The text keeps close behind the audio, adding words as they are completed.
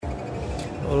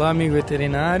Olá, amigo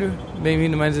veterinário,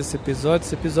 bem-vindo mais a esse episódio.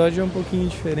 Esse episódio é um pouquinho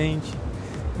diferente.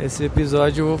 Esse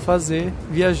episódio eu vou fazer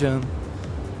viajando.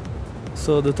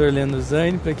 Sou o Dr. Leandro,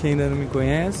 para quem ainda não me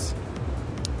conhece.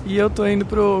 E eu tô indo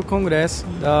pro congresso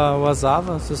da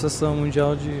WSAVA, Associação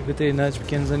Mundial de Veterinários de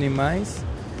Pequenos Animais,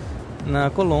 na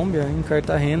Colômbia, em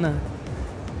Cartagena.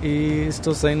 E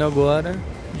estou saindo agora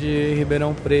de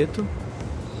Ribeirão Preto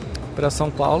para São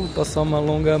Paulo, passar uma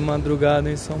longa madrugada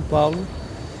em São Paulo.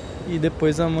 E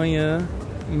depois amanhã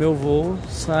meu voo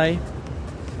sai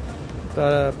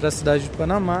para a cidade de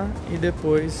Panamá e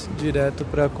depois direto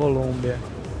para a Colômbia.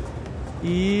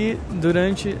 E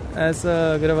durante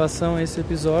essa gravação, esse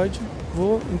episódio,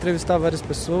 vou entrevistar várias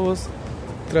pessoas,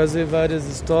 trazer várias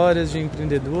histórias de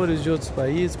empreendedores de outros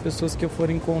países, pessoas que eu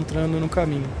for encontrando no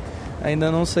caminho.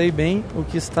 Ainda não sei bem o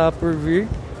que está por vir,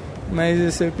 mas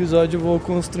esse episódio eu vou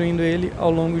construindo ele ao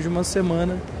longo de uma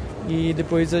semana e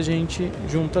depois a gente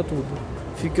junta tudo.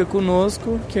 Fica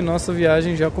conosco que nossa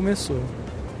viagem já começou.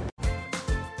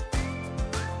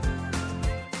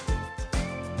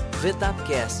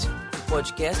 VetupCast, o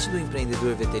podcast do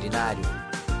empreendedor veterinário.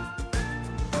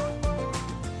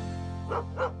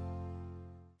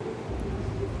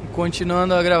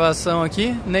 Continuando a gravação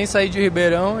aqui, nem saí de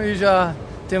Ribeirão e já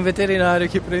tem um veterinário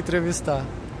aqui para entrevistar.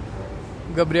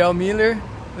 O Gabriel Miller,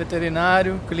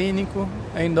 veterinário, clínico,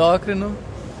 endócrino,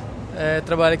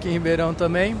 trabalha aqui em Ribeirão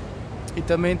também e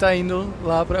também está indo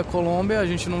lá para a Colômbia. A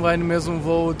gente não vai no mesmo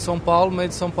voo de São Paulo, mas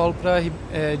de São Paulo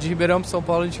de Ribeirão para São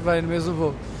Paulo a gente vai no mesmo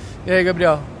voo. E aí,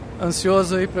 Gabriel,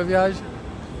 ansioso aí para a viagem?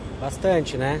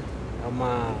 Bastante, né?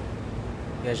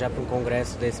 Viajar para um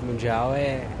congresso desse mundial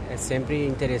é sempre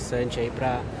interessante aí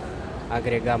para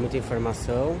agregar muita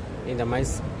informação, ainda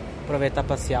mais aproveitar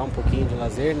passear um pouquinho de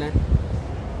lazer, né?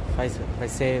 Vai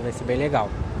ser bem legal,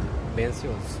 bem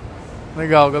ansioso.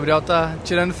 Legal, o Gabriel tá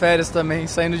tirando férias também,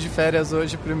 saindo de férias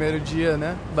hoje, primeiro dia,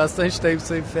 né? Bastante tempo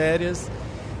sem férias.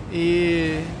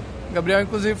 E o Gabriel,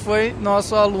 inclusive, foi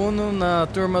nosso aluno na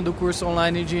turma do curso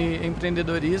online de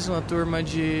empreendedorismo, na turma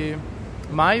de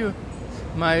maio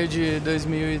de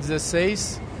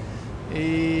 2016.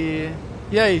 E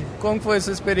aí, como foi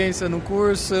sua experiência no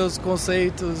curso, seus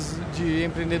conceitos de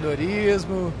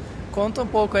empreendedorismo? Conta um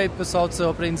pouco aí, pessoal, do seu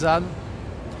aprendizado.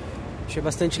 Achei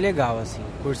bastante legal, assim.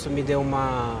 O curso me deu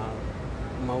uma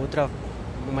outra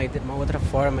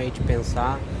forma aí de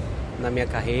pensar na minha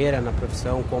carreira, na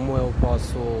profissão, como eu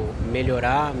posso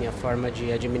melhorar a minha forma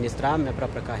de administrar a minha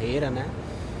própria carreira, né?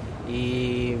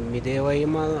 E me deu aí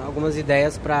algumas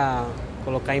ideias para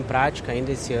colocar em prática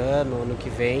ainda esse ano que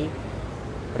vem,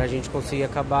 para a gente conseguir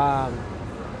acabar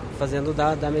fazendo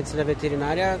da medicina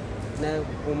veterinária, né,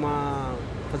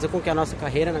 fazer com que a nossa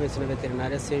carreira na medicina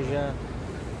veterinária seja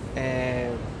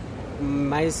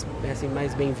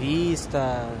mais bem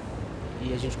vista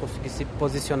e a gente conseguir se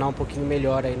posicionar um pouquinho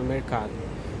melhor aí no mercado.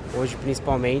 Hoje,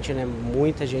 principalmente, né,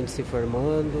 muita gente se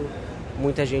formando,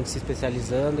 muita gente se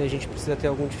especializando e a gente precisa ter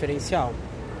algum diferencial.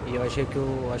 E eu acho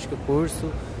que o curso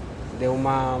deu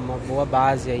uma boa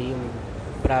base aí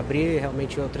para abrir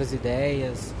realmente outras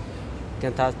ideias,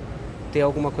 tentar ter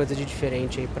alguma coisa de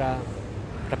diferente aí para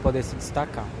poder se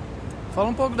destacar. Fala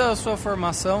um pouco da sua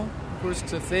formação, o curso que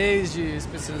você fez de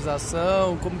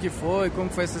especialização, como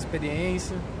foi essa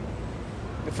experiência?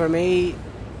 Eu formei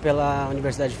pela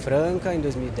Universidade Franca em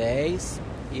 2010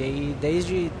 e aí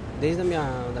desde a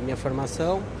minha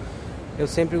formação eu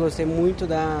sempre gostei muito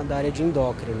da área de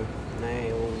endócrino,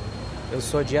 né? Eu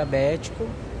sou diabético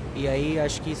e aí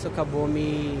acho que isso acabou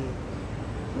me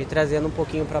trazendo um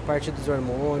pouquinho para a parte dos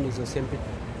hormônios. Eu sempre,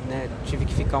 né, tive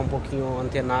que ficar um pouquinho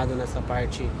antenado nessa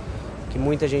parte que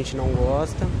muita gente não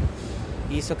gosta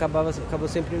e isso acabou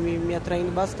sempre me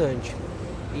atraindo bastante.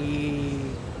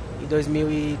 E em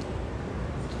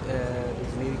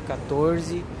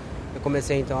 2014 eu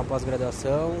comecei então a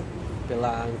pós-graduação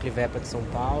pela Inclivepa de São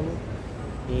Paulo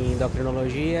em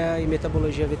endocrinologia e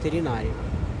metabologia veterinária.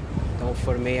 Então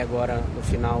formei agora no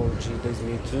final de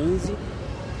 2015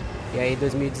 e aí em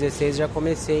 2016 já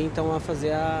comecei então a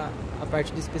fazer a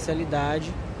parte de especialidade,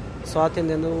 só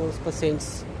atendendo os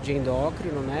pacientes de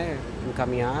endócrino, né,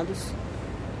 encaminhados,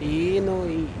 e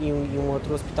em um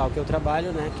outro hospital que eu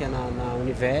trabalho, né, que é na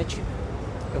Univet,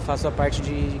 eu faço a parte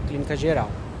de clínica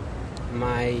geral.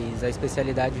 Mas a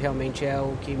especialidade realmente é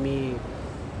o que me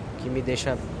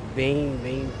deixa bem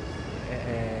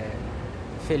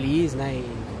feliz, né,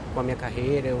 e com a minha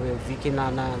carreira. Eu vi que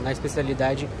na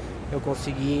especialidade eu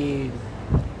consegui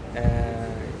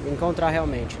me encontrar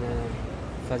realmente, né,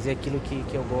 fazer aquilo que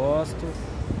eu gosto,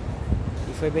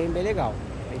 e foi bem legal,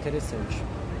 bem interessante.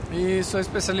 E sua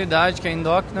especialidade, que é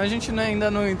endócrino, a gente ainda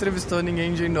não entrevistou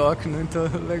ninguém de endócrino, então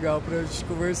é legal pra gente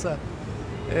conversar.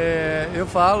 Eu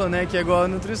falo, né, que é igual a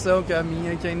nutrição, que é a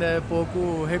minha, que ainda é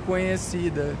pouco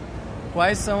reconhecida.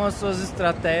 Quais são as suas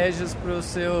estratégias para o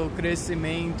seu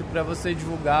crescimento, para você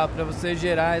divulgar, para você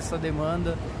gerar essa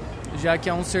demanda, já que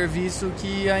é um serviço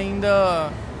que ainda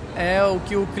é o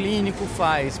que o clínico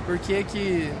faz? Por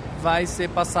que vai ser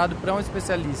passado para um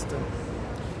especialista?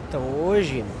 Então,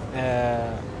 hoje,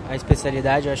 a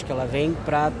especialidade, eu acho que ela vem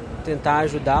para tentar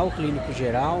ajudar o clínico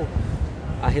geral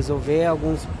a resolver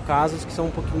alguns casos que são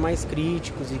um pouquinho mais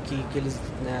críticos e que eles,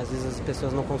 né, às vezes as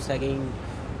pessoas não conseguem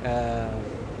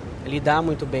lidar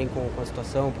muito bem com a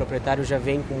situação. O proprietário já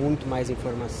vem com muito mais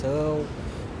informação,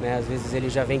 né, às vezes ele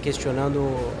já vem questionando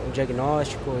o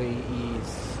diagnóstico e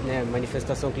né,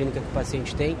 manifestação clínica que o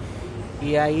paciente tem.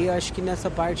 E aí eu acho que nessa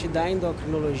parte da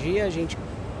endocrinologia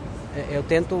eu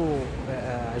tento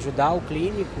ajudar o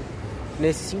clínico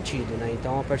nesse sentido, né?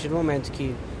 Então, a partir do momento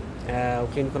que o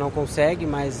clínico não consegue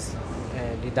mais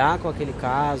lidar com aquele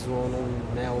caso ou,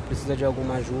 não, né, ou precisa de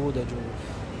alguma ajuda,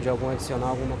 de algum adicional,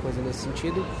 alguma coisa nesse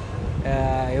sentido,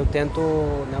 eu tento,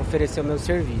 né, oferecer o meu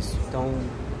serviço. Então,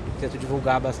 tento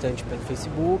divulgar bastante pelo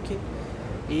Facebook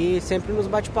e sempre nos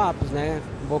bate-papos, né?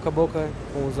 Boca a boca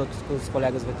com os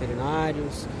colegas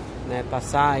veterinários, né?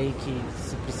 Passar aí que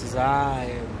se precisar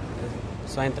é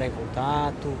só entrar em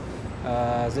contato.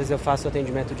 Às vezes eu faço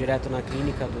atendimento direto na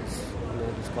clínica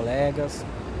dos colegas.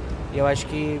 E eu acho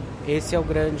que esse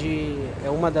é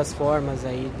uma das formas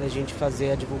aí da gente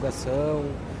fazer a divulgação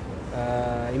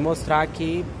e mostrar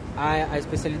que a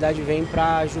especialidade vem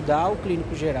para ajudar o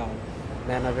clínico geral,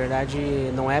 né? Na verdade,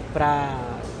 não é para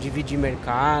dividir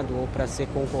mercado ou para ser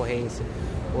concorrência.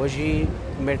 Hoje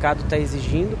o mercado está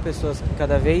exigindo pessoas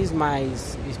cada vez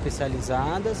mais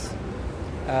especializadas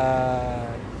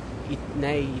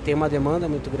e tem uma demanda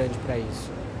muito grande para isso.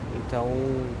 Então,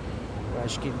 eu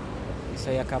acho que isso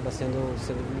aí acaba sendo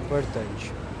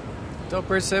importante. Então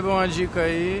percebam a dica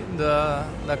aí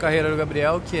da carreira do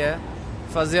Gabriel, que é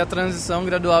fazer a transição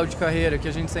gradual de carreira, que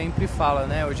a gente sempre fala,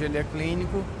 né? Hoje ele é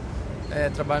clínico,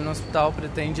 trabalha no hospital,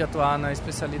 pretende atuar na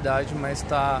especialidade, mas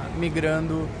está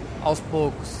migrando aos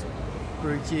poucos,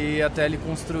 porque até ele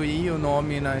construir o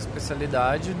nome na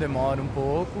especialidade demora um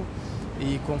pouco,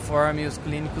 e conforme os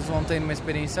clínicos vão tendo uma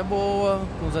experiência boa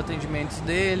com os atendimentos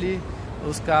dele,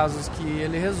 os casos que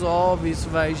ele resolve, isso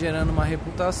vai gerando uma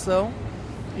reputação,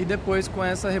 e depois com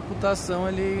essa reputação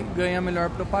ele ganha a melhor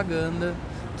propaganda,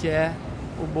 que é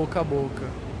o boca a boca,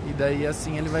 e daí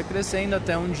assim ele vai crescendo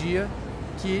até um dia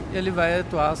que ele vai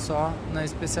atuar só na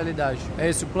especialidade. É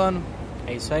esse o plano?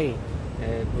 É isso aí,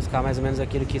 buscar mais ou menos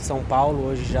aquilo que São Paulo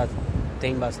hoje já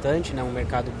tem bastante, né? Um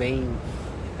mercado bem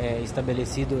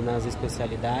estabelecido nas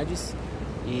especialidades,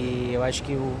 e eu acho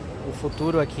que o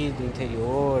futuro aqui do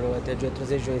interior ou até de outras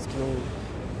regiões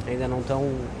que ainda não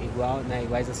estão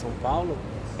iguais a São Paulo,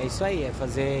 é isso aí, é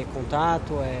fazer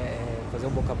contato, fazer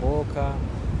um boca a boca,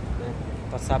 né?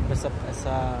 Passar por essa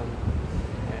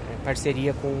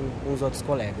parceria com os outros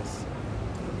colegas.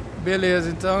 Beleza,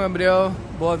 então, Gabriel,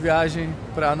 boa viagem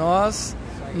para nós.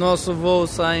 Nosso voo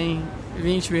sai em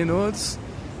 20 minutos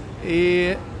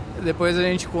e depois a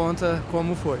gente conta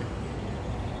como foi.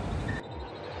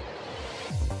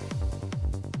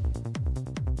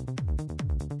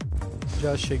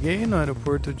 Já cheguei no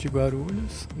aeroporto de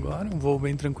Guarulhos agora, um voo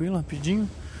bem tranquilo, rapidinho,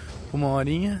 1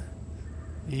 horinha,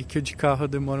 e que de carro eu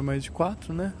demoro mais de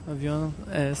 4, né? Avião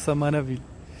é essa maravilha.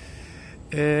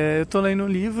 Eu tô lendo um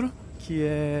livro que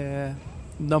é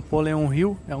Napoleão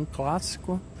Hill, é um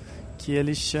clássico, que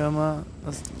ele chama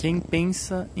Quem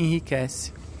Pensa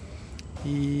Enriquece.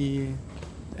 E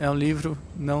é um livro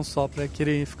não só para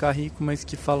querer ficar rico, mas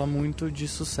que fala muito de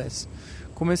sucesso.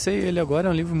 Comecei ele agora,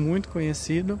 é um livro muito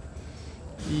conhecido,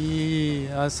 e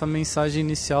essa mensagem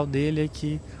inicial dele é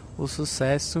que o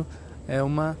sucesso é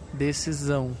uma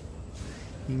decisão.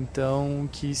 Então,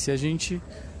 que se a gente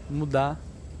mudar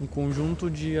um conjunto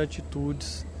de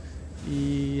atitudes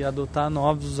e adotar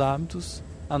novos hábitos,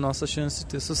 a nossa chance de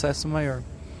ter sucesso é maior.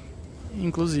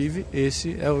 Inclusive,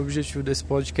 esse é o objetivo desse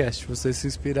podcast, vocês se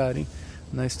inspirarem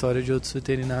na história de outros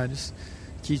veterinários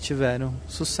que tiveram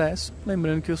sucesso.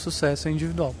 Lembrando que o sucesso é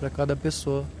individual, para cada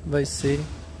pessoa vai ser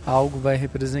algo, vai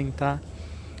representar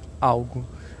algo.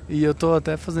 E eu estou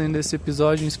até fazendo esse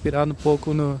episódio inspirado um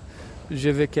pouco no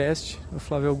VetupCast. O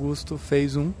Flávio Augusto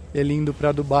fez ele indo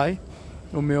para Dubai.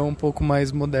 O meu é um pouco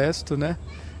mais modesto, né?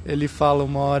 Ele fala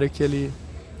uma hora que ele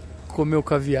comeu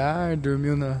caviar,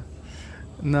 dormiu na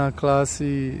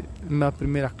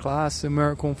primeira classe, o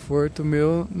maior conforto. O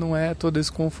meu não é todo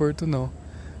esse conforto, não.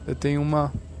 Eu tenho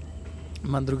uma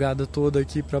madrugada toda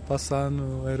aqui para passar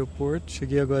no aeroporto.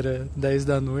 Cheguei agora 10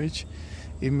 da noite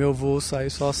e meu voo sai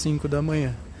só às 5 da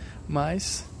manhã.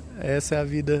 Mas essa é a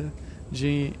vida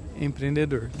de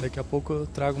empreendedor. Daqui a pouco eu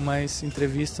trago mais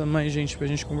entrevista, mais gente pra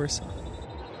gente conversar.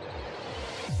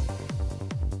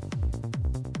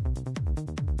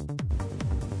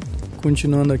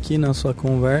 Continuando aqui na sua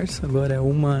conversa, agora é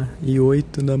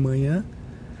 1h08 da manhã.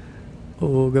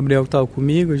 O Gabriel estava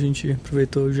comigo, a gente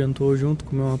aproveitou, jantou junto,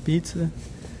 comeu uma pizza.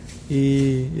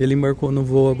 E ele embarcou no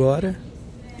voo agora.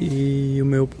 E o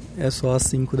meu é só às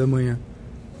 5 da manhã.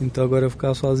 Então agora eu vou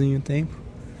ficar sozinho o tempo.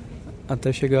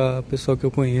 Até chegar a pessoa que eu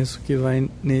conheço que vai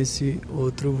nesse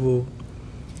outro voo.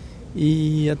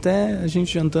 E até a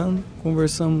gente jantando,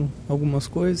 conversamos algumas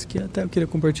coisas que até eu queria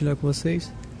compartilhar com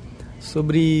vocês.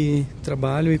 Sobre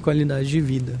trabalho e qualidade de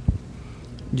vida.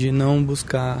 De não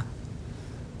buscar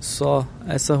só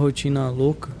essa rotina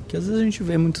louca, que às vezes a gente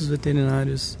vê muitos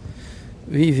veterinários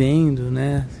vivendo,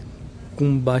 né,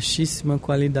 com baixíssima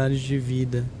qualidade de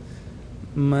vida,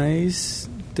 mas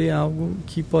ter algo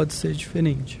que pode ser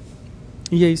diferente.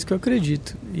 E é isso que eu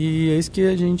acredito, e é isso que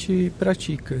a gente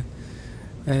pratica,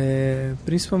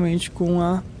 principalmente com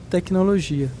a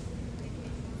tecnologia.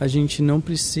 A gente não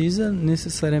precisa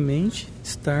necessariamente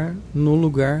estar no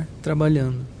lugar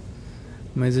trabalhando,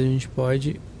 mas a gente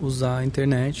pode usar a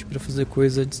internet para fazer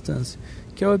coisas à distância,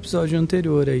 que é o episódio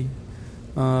anterior aí,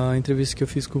 a entrevista que eu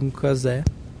fiz com o Casé.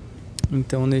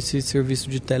 Então, nesse serviço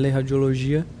de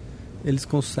teleradiologia, eles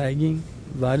conseguem,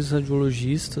 vários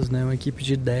radiologistas, né, uma equipe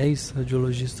de 10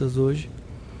 radiologistas hoje,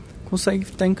 consegue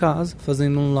estar em casa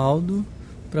fazendo um laudo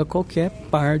para qualquer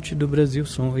parte do Brasil.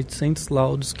 São 800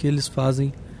 laudos que eles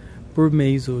fazem por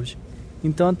mês hoje.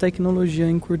 Então a tecnologia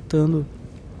encurtando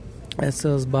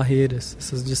essas barreiras,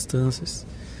 essas distâncias.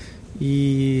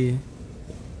 E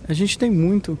a gente tem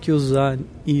muito que usar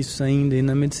isso ainda, e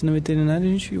na medicina veterinária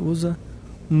a gente usa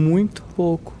muito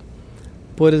pouco.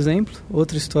 Por exemplo,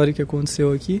 outra história que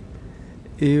aconteceu aqui,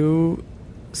 eu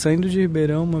saindo de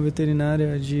Ribeirão, uma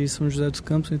veterinária de São José dos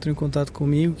Campos entrou em contato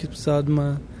comigo que precisava de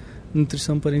uma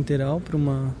nutrição parenteral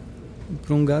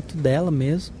para um gato dela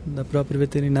mesmo, da própria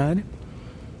veterinária.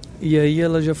 E aí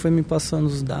ela já foi me passando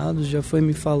os dados, já foi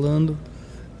me falando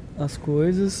as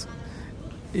coisas.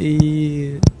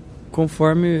 E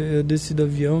conforme eu desci do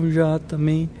avião, já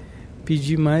também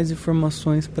pedi mais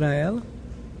informações para ela.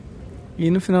 E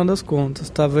no final das contas,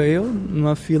 estava eu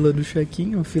numa fila do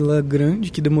check-in, uma fila grande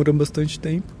que demorou bastante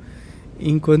tempo. E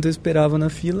enquanto eu esperava na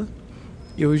fila,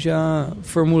 eu já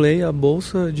formulei a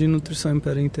bolsa de nutrição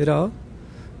parenteral,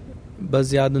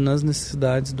 baseado nas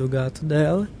necessidades do gato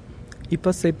dela, e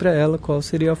passei para ela qual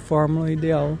seria a fórmula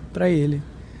ideal para ele.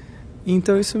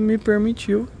 Então isso me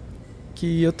permitiu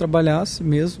que eu trabalhasse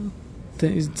mesmo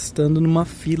estando numa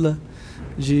fila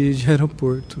de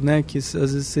aeroporto, né? Que às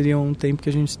vezes seria um tempo que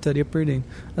a gente estaria perdendo.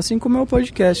 Assim como é o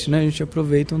podcast, né? A gente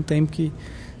aproveita um tempo que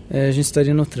a gente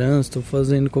estaria no trânsito,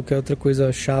 fazendo qualquer outra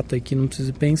coisa chata e que não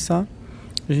precisa pensar.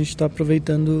 A gente está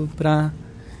aproveitando para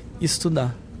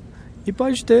estudar. E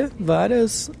pode ter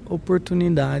várias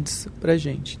oportunidades pra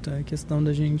gente. Então é questão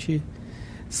da gente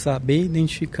saber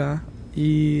identificar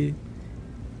e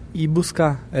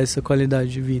buscar essa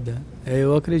qualidade de vida.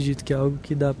 Eu acredito que é algo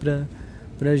que dá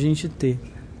pra gente ter.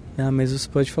 Mas você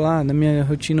pode falar, na minha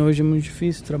rotina hoje é muito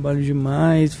difícil, trabalho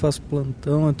demais, faço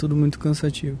plantão, é tudo muito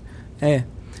cansativo.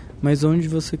 Mas onde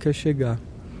você quer chegar?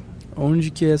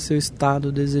 Onde que é seu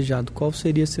estado desejado? Qual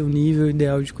seria seu nível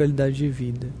ideal de qualidade de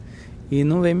vida? E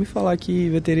não vem me falar que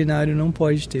veterinário não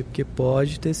pode ter, porque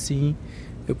pode ter sim.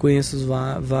 Eu conheço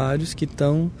vários que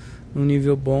estão num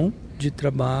nível bom de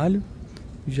trabalho,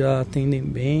 já atendem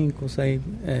bem, conseguem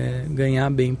ganhar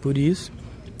bem por isso,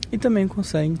 e também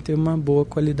conseguem ter uma boa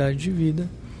qualidade de vida,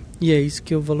 e é isso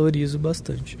que eu valorizo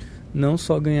bastante. Não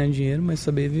só ganhar dinheiro, mas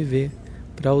saber viver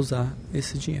para usar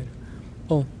esse dinheiro.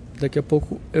 Bom, daqui a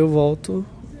pouco eu volto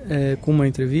com uma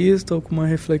entrevista ou com uma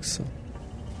reflexão.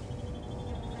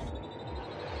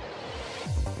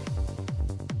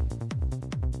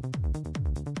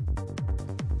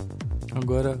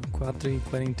 Agora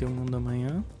 4h41 da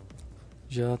manhã,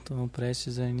 já estou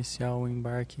prestes a iniciar o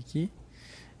embarque aqui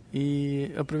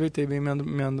e aproveitei bem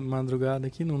minha madrugada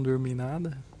aqui, não dormi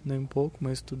nada, nem um pouco,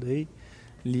 mas estudei,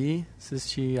 li,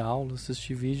 assisti aula,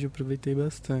 assisti vídeo, aproveitei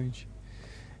bastante.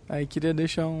 Aí queria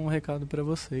deixar um recado para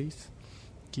vocês,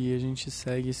 que a gente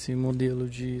segue esse modelo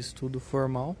de estudo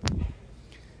formal,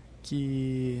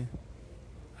 que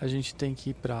a gente tem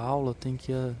que ir para aula, tem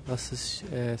que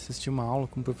assistir uma aula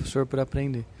com o professor para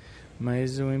aprender.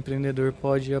 Mas o empreendedor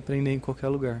pode aprender em qualquer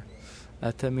lugar,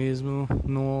 até mesmo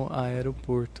no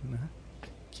aeroporto, né?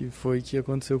 Que foi o que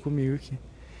aconteceu comigo aqui.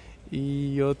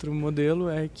 E outro modelo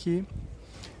é que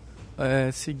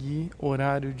seguir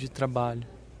horário de trabalho,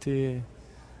 ter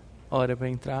hora para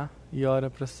entrar e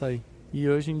hora para sair. E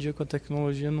hoje em dia com a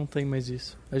tecnologia não tem mais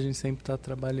isso. A gente sempre está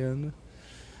trabalhando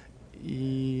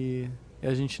e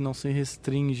a gente não se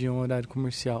restringe a um horário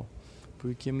comercial.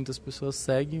 Porque muitas pessoas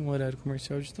seguem um horário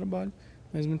comercial de trabalho,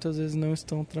 mas muitas vezes não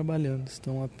estão trabalhando,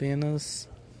 estão apenas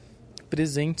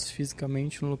presentes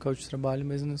fisicamente no local de trabalho,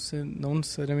 mas não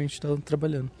necessariamente estão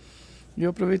trabalhando. E eu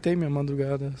aproveitei minha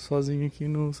madrugada sozinho aqui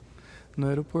no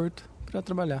aeroporto para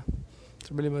trabalhar.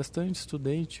 Trabalhei bastante,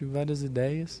 estudei, tive várias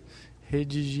ideias,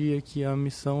 redigi aqui a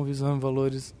missão, visão e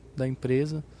valores da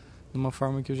empresa, de uma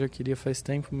forma que eu já queria faz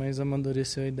tempo, mas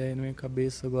amadureceu a ideia na minha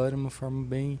cabeça agora, de uma forma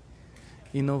bem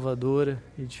inovadora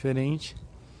e diferente.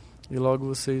 E logo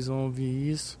vocês vão ouvir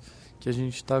isso, que a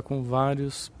gente está com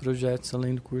vários projetos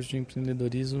além do curso de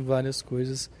empreendedorismo, várias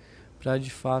coisas para de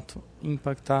fato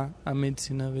impactar a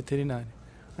medicina veterinária.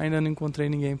 Ainda não encontrei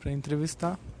ninguém para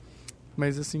entrevistar,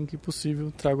 mas assim que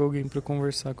possível trago alguém para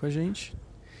conversar com a gente.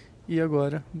 E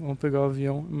agora vamos pegar o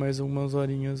avião e mais algumas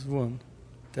horinhas voando.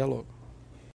 Até logo.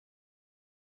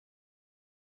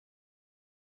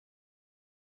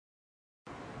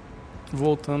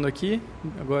 Voltando aqui,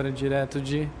 agora direto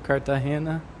de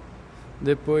Cartagena,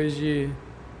 depois de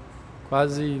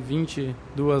quase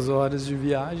 22 horas de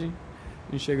viagem.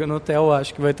 A gente chega no hotel,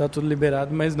 acho que vai estar tudo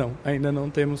liberado, mas não, ainda não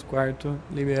temos quarto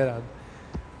liberado.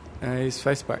 Isso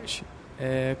faz parte.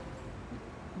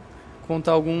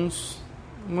 Contar algumas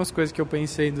coisas que eu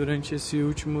pensei durante esse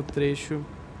último trecho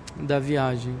da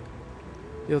viagem.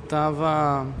 Eu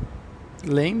estava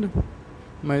lendo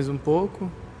mais um pouco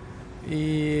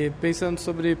e pensando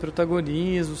sobre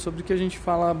protagonismo, sobre o que a gente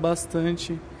fala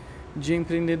bastante de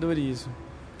empreendedorismo,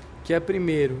 que é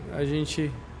primeiro a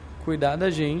gente cuidar da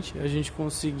gente, a gente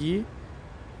conseguir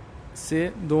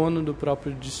ser dono do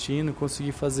próprio destino,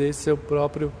 conseguir fazer seu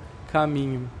próprio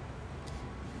caminho.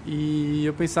 E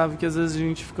eu pensava que às vezes a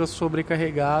gente fica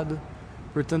sobrecarregado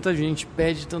por tanta gente,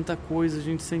 pede tanta coisa, a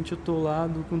gente se sente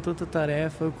atolado com tanta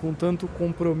tarefa, com tanto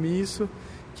compromisso,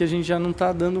 que a gente já não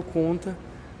está dando conta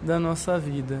da nossa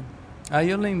vida. Aí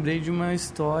eu lembrei de uma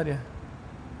história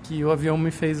que o avião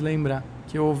me fez lembrar,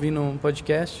 que eu ouvi num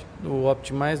podcast, do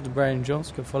Optimize, do Brian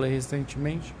Jones, que eu falei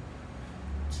recentemente,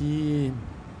 que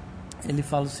ele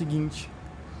fala o seguinte,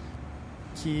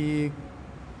 que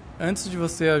antes de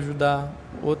você ajudar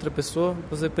outra pessoa,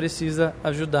 você precisa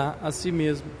ajudar a si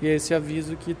mesmo. E é esse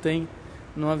aviso que tem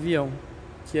no avião,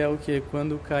 que é o quê?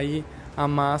 Quando cair a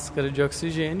máscara de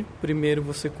oxigênio, primeiro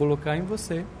você colocar em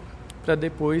você, para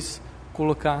depois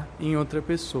colocar em outra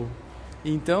pessoa.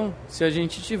 Então, se a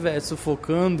gente estiver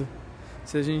sufocando,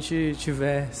 se a gente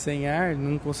estiver sem ar,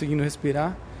 não conseguindo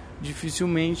respirar,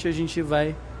 dificilmente a gente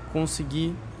vai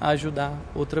conseguir ajudar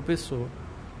outra pessoa.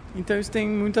 Então isso tem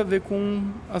muito a ver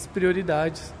com as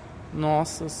prioridades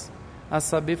nossas, a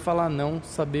saber falar não,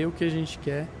 saber o que a gente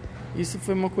quer. Isso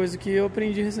foi uma coisa que eu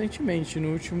aprendi recentemente, no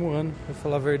último ano, para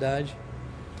falar a verdade.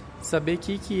 Saber o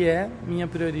que é minha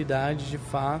prioridade de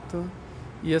fato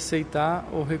e aceitar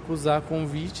ou recusar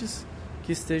convites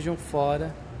que estejam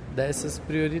fora dessas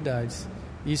prioridades.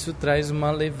 Isso traz uma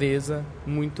leveza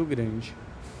muito grande.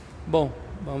 Bom,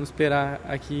 vamos esperar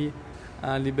aqui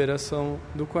a liberação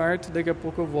do quarto, daqui a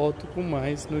pouco eu volto com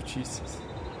mais notícias.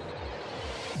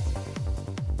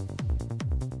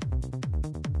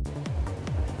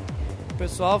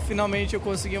 Pessoal, finalmente eu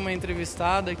consegui uma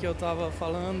entrevistada que eu estava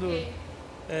falando,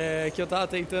 que eu estava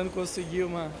tentando conseguir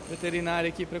uma veterinária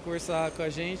aqui para conversar com a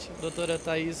gente, a doutora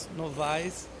Thaís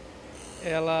Novaes.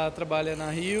 Ela trabalha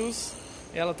na Rios,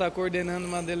 ela está coordenando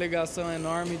uma delegação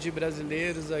enorme de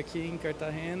brasileiros aqui em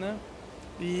Cartagena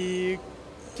e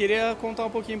queria contar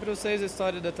um pouquinho para vocês a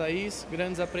história da Thaís,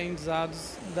 grandes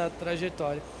aprendizados da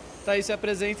trajetória. Thaís, se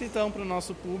apresenta então para o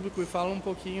nosso público e fala um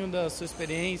pouquinho da sua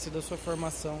experiência, da sua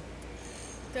formação.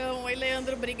 Então, oi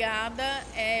Leandro, obrigada.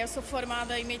 Eu sou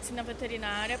formada em medicina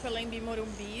veterinária pela Embi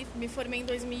Morumbi, me formei em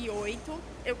 2008.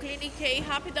 Eu cliniquei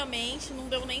rapidamente, não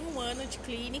deu nem um ano de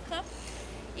clínica.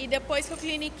 E depois que eu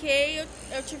cliniquei,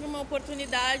 eu tive uma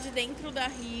oportunidade dentro da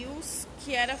Rios,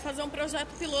 que era fazer um projeto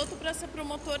piloto para ser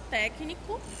promotor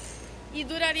técnico. E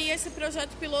duraria esse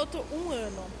projeto piloto 1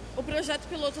 ano. O projeto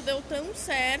piloto deu tão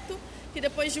certo que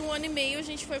depois de 1 ano e meio a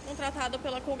gente foi contratado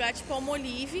pela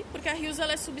Colgate-Palmolive, porque a Rios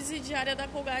ela é subsidiária da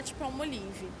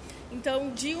Colgate-Palmolive.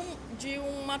 Então, de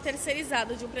uma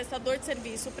terceirizada, de um prestador de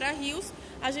serviço para a Rios,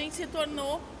 a gente se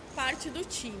tornou parte do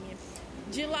time.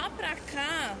 De lá para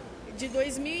cá, de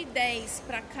 2010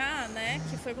 para cá, né,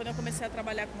 que foi quando eu comecei a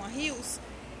trabalhar com a Rios,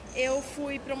 eu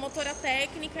fui promotora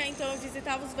técnica, então eu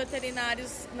visitava os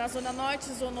veterinários na Zona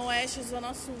Norte, Zona Oeste e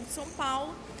Zona Sul de São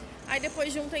Paulo. Aí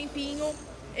depois de um tempinho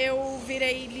eu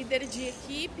virei líder de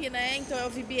equipe, né? Então eu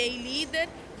VBA líder,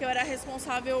 que eu era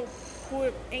responsável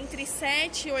por entre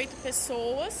 7 e 8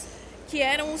 pessoas, que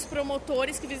eram os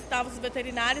promotores que visitavam os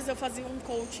veterinários. Eu fazia um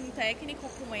coaching técnico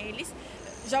com eles.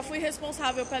 Já fui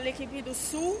responsável pela equipe do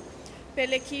Sul,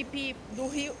 pela equipe do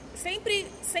Rio,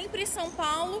 sempre São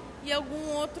Paulo e alguns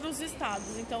outros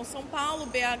estados. Então, São Paulo,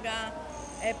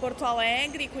 BH, Porto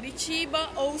Alegre, Curitiba,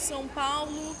 ou São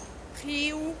Paulo,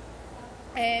 Rio,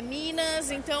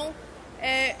 Minas. Então,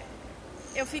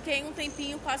 eu fiquei um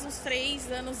tempinho, quase uns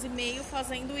 3 anos e meio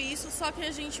fazendo isso, só que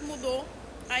a gente mudou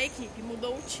a equipe,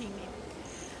 mudou o time.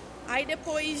 Aí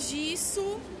depois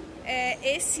disso,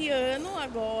 esse ano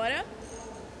agora,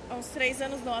 uns 3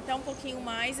 anos não, até um pouquinho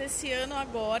mais, esse ano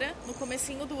agora, no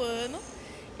comecinho do ano,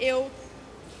 eu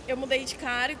mudei de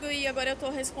cargo e agora eu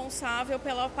estou responsável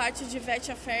pela parte de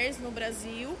Vet Affairs no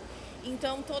Brasil.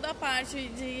 Então toda a parte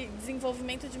de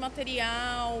desenvolvimento de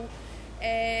material,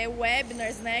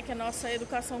 webinars, né, que é a nossa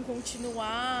educação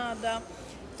continuada,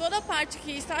 toda a parte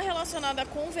que está relacionada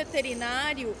com o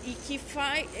veterinário e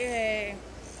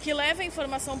que leva a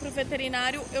informação para o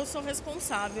veterinário, eu sou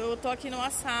responsável. Eu estou aqui no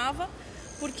WSAVA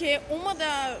porque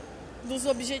dos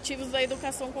objetivos da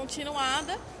educação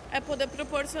continuada é poder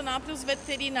proporcionar para os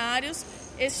veterinários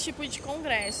esse tipo de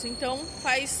congresso. Então,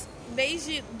 faz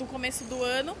desde o começo do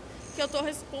ano que eu estou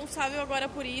responsável agora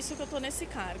por isso, que eu estou nesse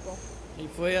cargo. E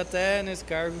foi até nesse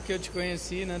cargo que eu te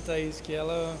conheci, né, Thaís, que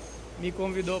ela me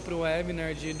convidou para o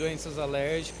webinar de doenças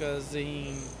alérgicas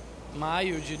em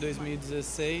maio de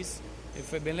 2016 e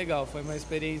foi bem legal, foi uma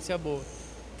experiência boa.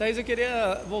 Thaís, eu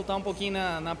queria voltar um pouquinho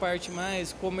na parte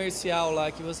mais comercial lá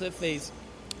que você fez.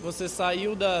 Você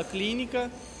saiu da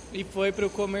clínica e foi para o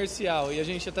comercial. E a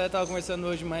gente até estava conversando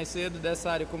hoje mais cedo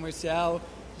dessa área comercial,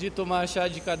 de tomar chá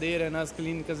de cadeira nas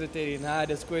clínicas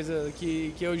veterinárias, coisa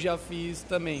que eu já fiz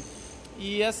também.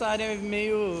 E essa área é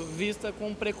meio vista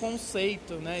com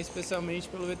preconceito, né? Especialmente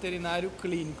pelo veterinário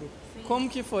clínico. Sim. Como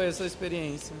que foi essa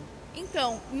experiência?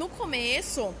 Então, no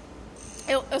começo,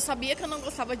 eu sabia que eu não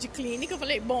gostava de clínica. Eu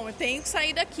falei, bom, eu tenho que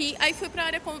sair daqui. Aí fui para a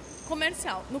área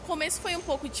comercial. No começo foi um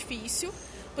pouco difícil,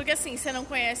 porque assim, você não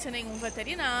conhece nenhum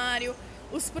veterinário,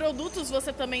 os produtos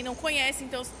você também não conhece,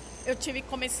 então eu tive que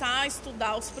começar a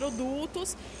estudar os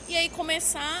produtos e aí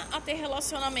começar a ter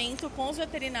relacionamento com os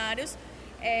veterinários,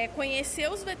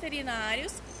 conhecer os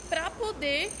veterinários para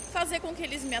poder fazer com que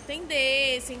eles me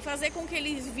atendessem, fazer com que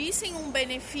eles vissem um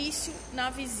benefício na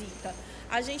visita.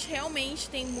 A gente realmente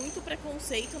tem muito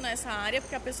preconceito nessa área,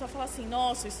 porque a pessoa fala assim,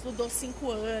 nossa, estudou 5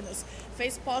 anos,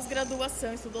 fez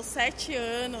pós-graduação, estudou 7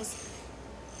 anos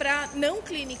para não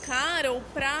clinicar ou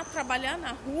para trabalhar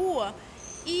na rua.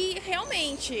 E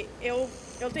realmente, eu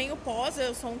tenho pós,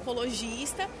 eu sou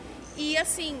oncologista e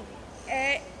assim,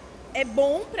 é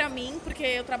bom para mim, porque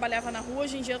eu trabalhava na rua,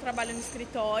 hoje em dia eu trabalho no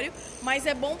escritório, mas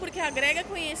é bom porque agrega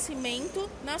conhecimento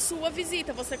na sua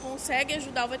visita, você consegue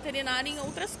ajudar o veterinário em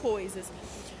outras coisas.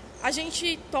 A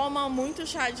gente toma muito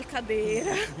chá de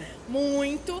cadeira,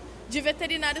 muito, de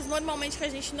veterinários normalmente que a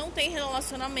gente não tem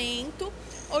relacionamento,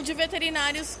 ou de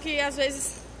veterinários que às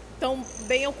vezes estão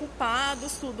bem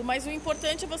ocupados, tudo, mas o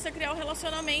importante é você criar o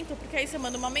relacionamento, porque aí você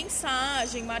manda uma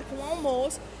mensagem, marca um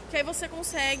almoço, que aí você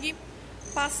consegue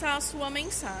passar a sua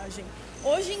mensagem.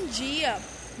 Hoje em dia,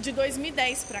 de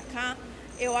 2010 para cá,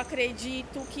 eu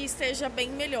acredito que esteja bem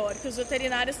melhor, que os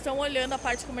veterinários estão olhando a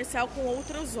parte comercial com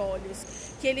outros olhos,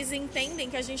 que eles entendem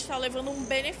que a gente está levando um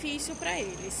benefício para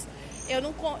eles. Eu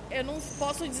não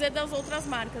posso dizer das outras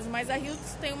marcas, mas a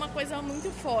Hiltz tem uma coisa muito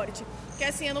forte, que é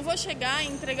assim, eu não vou chegar e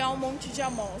entregar um monte de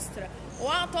amostra, ou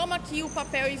toma aqui o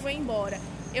papel e vou embora.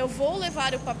 Eu vou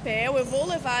levar o papel, eu vou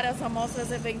levar as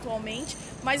amostras eventualmente,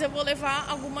 mas eu vou levar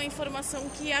alguma informação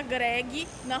que agregue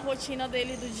na rotina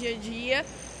dele do dia a dia,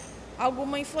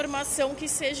 alguma informação que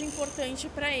seja importante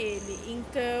para ele.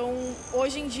 Então,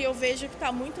 hoje em dia eu vejo que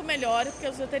está muito melhor, porque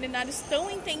os veterinários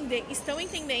estão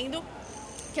entendendo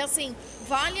que assim,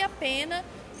 vale a pena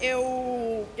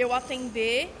eu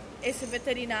atender esse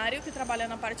veterinário que trabalha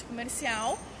na parte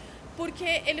comercial,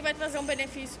 porque ele vai trazer um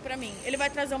benefício para mim. Ele vai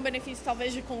trazer um benefício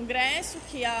talvez de congresso,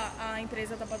 que a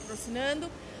empresa está patrocinando,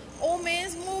 ou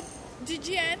mesmo de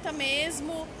dieta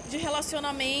mesmo, de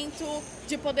relacionamento,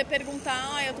 de poder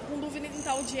perguntar, eu tô com dúvida em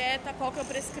tal dieta, qual que eu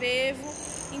prescrevo.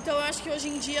 Então eu acho que hoje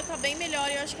em dia está bem melhor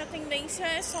e eu acho que a tendência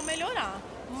é só melhorar,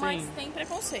 mas tem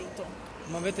preconceito.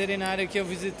 Uma veterinária que eu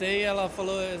visitei, ela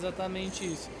falou exatamente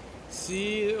isso.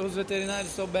 Se os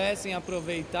veterinários soubessem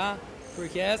aproveitar,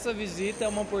 porque essa visita é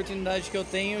uma oportunidade que eu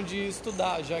tenho de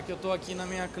estudar, já que eu estou aqui na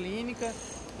minha clínica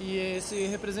e esse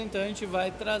representante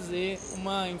vai trazer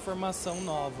uma informação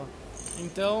nova.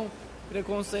 Então,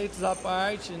 preconceitos à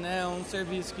parte, né, é um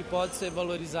serviço que pode ser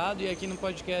valorizado, e aqui no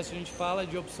podcast a gente fala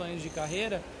de opções de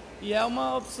carreira, E é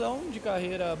uma opção de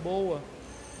carreira boa.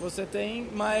 Você tem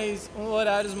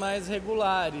horários mais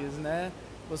regulares, né?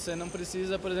 Você não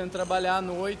precisa, por exemplo, trabalhar à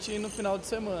noite e no final de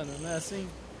semana, não é assim?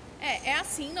 É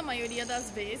assim na maioria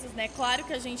das vezes, né? Claro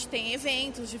que a gente tem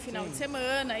eventos de final de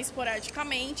semana,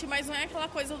 esporadicamente, mas não é aquela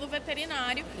coisa do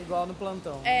veterinário. Igual no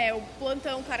plantão. O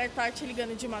plantão, o cara tá te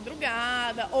ligando de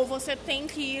madrugada, ou você tem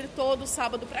que ir todo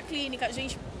sábado pra clínica. A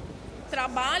gente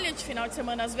trabalha de final de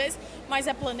semana às vezes, mas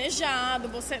é planejado,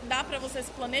 dá pra você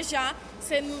se planejar,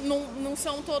 não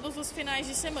são todos os finais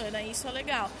de semana, isso é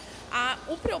legal.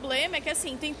 O problema é que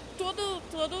assim, tem tudo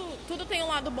tem um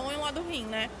lado bom e um lado ruim,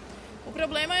 né? O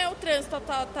problema é o trânsito, eu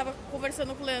tava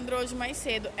conversando com o Leandro hoje mais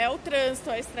cedo, é o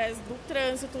trânsito, é o estresse do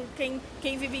trânsito,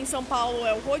 quem vive em São Paulo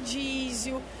é o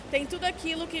rodízio, tem tudo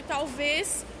aquilo que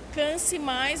talvez canse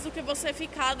mais do que você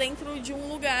ficar dentro de um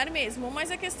lugar mesmo, mas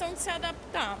é questão de se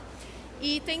adaptar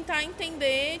e tentar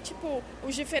entender, tipo,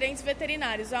 os diferentes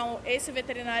veterinários. Esse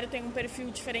veterinário tem um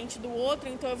perfil diferente do outro,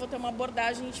 então eu vou ter uma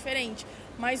abordagem diferente,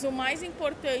 mas o mais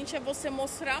importante é você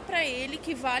mostrar para ele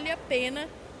que vale a pena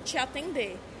te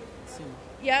atender. Sim.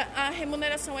 E a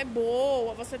remuneração é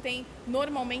boa, você tem,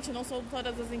 normalmente, não são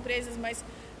todas as empresas, mas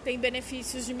tem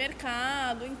benefícios de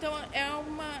mercado, então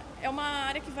é uma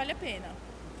área que vale a pena.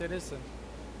 Interessante.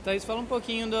 Thaís, fala um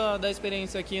pouquinho da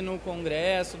experiência aqui no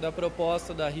congresso, da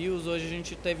proposta da Rios. Hoje a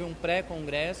gente teve um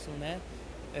pré-congresso, né?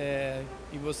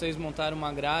 E vocês montaram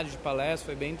uma grade de palestra,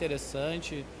 foi bem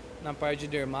interessante. Na parte de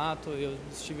dermato, eu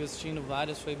estive assistindo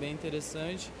várias, foi bem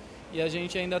interessante. E a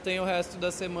gente ainda tem o resto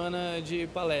da semana de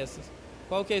palestras.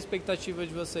 Qual que é a expectativa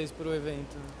de vocês para o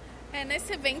evento?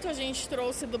 Nesse evento a gente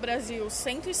trouxe do Brasil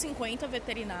 150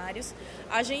 veterinários.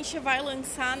 A gente vai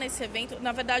lançar nesse evento,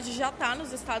 na verdade já está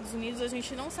nos Estados Unidos, a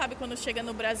gente não sabe quando chega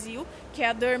no Brasil, que é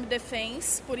a Derm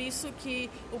Defense, por isso que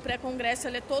o pré-congresso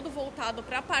ele é todo voltado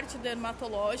para a parte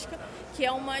dermatológica, que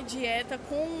é uma dieta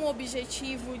com o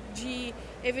objetivo de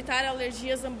evitar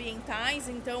alergias ambientais,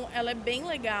 então ela é bem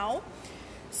legal.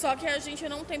 Só que a gente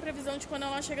não tem previsão de quando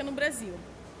ela chega no Brasil.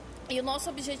 E o nosso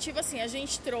objetivo, assim, a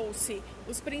gente trouxe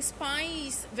os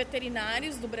principais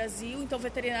veterinários do Brasil, então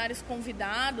veterinários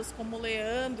convidados, como o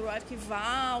Leandro, o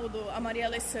Arquivaldo, a Maria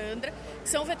Alessandra, que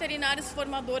são veterinários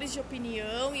formadores de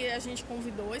opinião, e a gente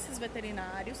convidou esses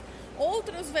veterinários.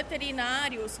 Outros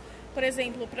veterinários, por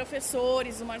exemplo,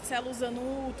 professores, o Marcelo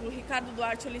Zanuto, o Ricardo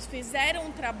Duarte, eles fizeram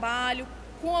um trabalho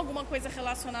com alguma coisa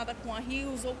relacionada com a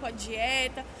Rios ou com a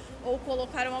dieta, ou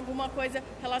colocaram alguma coisa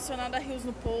relacionada a Rios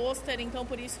no pôster, então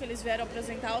por isso que eles vieram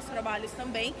apresentar os trabalhos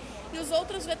também. E os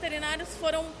outros veterinários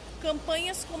foram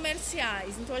campanhas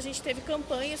comerciais, então a gente teve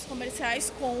campanhas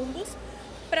comerciais combos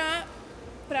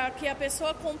para que a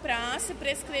pessoa comprasse,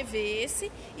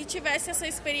 prescrevesse e tivesse essa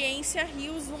experiência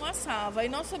Rios no WSAVA. E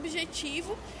nosso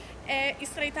objetivo é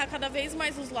estreitar cada vez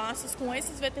mais os laços com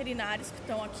esses veterinários que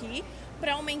estão aqui,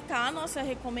 para aumentar a nossa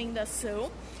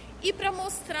recomendação e para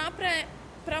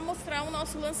mostrar o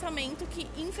nosso lançamento, que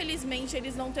infelizmente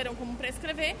eles não terão como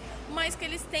prescrever, mas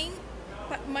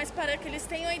para que eles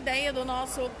tenham a ideia da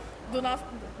nossa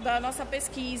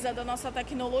pesquisa, da nossa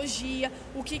tecnologia,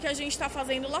 o que a gente está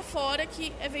fazendo lá fora,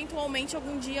 que eventualmente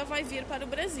algum dia vai vir para o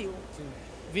Brasil. Sim.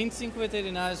 25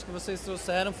 veterinários que vocês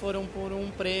trouxeram foram por um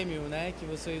prêmio, né? Que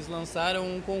vocês lançaram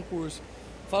um concurso.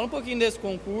 Fala um pouquinho desse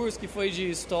concurso, que foi de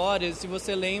histórias, se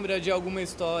você lembra de alguma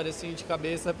história assim de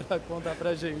cabeça para contar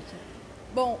pra gente.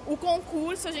 Bom, o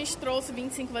concurso a gente trouxe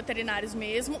 25 veterinários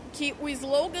mesmo, que o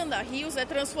slogan da Rios é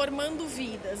transformando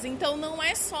vidas. Então não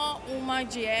é só uma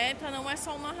dieta, não é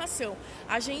só uma ração.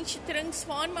 A gente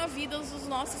transforma a vida dos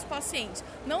nossos pacientes.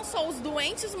 Não só os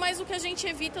doentes, mas o que a gente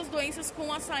evita as doenças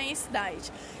com a Science Diet.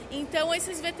 Então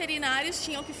esses veterinários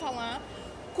tinham que falar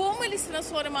como eles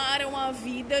transformaram a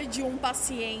vida de um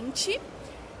paciente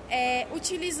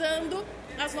utilizando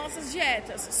as nossas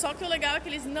dietas. Só que o legal é que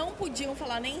eles não podiam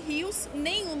falar nem Rios,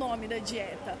 nem o nome da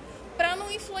dieta, para não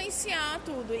influenciar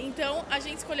tudo. Então a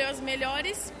gente escolheu as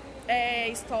melhores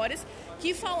histórias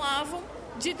que falavam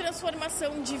de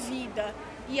transformação de vida.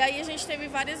 E aí a gente teve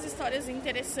várias histórias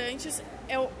interessantes.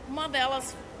 Uma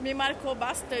delas me marcou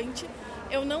bastante.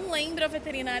 Eu não lembro a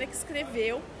veterinária que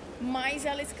escreveu, mas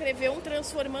ela escreveu um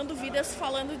Transformando Vidas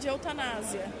falando de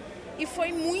eutanásia. E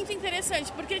foi muito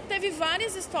interessante, porque teve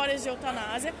várias histórias de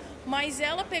eutanásia, mas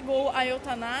ela pegou a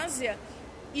eutanásia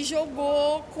e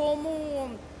jogou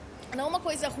como não uma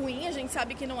coisa ruim, a gente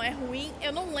sabe que não é ruim,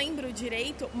 eu não lembro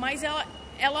direito, mas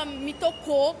ela me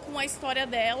tocou com a história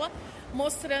dela,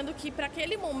 mostrando que para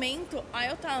aquele momento a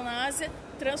eutanásia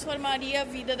transformaria a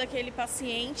vida daquele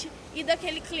paciente e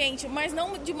daquele cliente, mas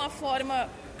não de uma forma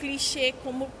clichê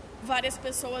como várias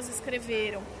pessoas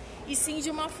escreveram. e sim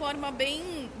de uma forma bem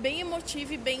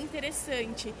emotiva e bem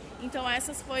interessante. Então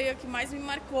essas foi a que mais me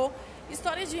marcou.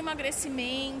 Histórias de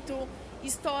emagrecimento,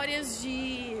 histórias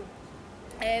de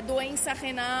doença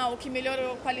renal, que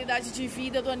melhorou a qualidade de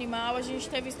vida do animal. A gente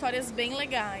teve histórias bem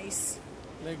legais.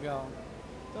 Legal.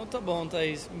 Então tá bom,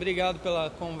 Thaís. Obrigado pela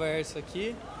conversa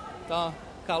aqui. Tá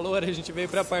calor, a gente veio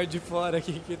para a parte de fora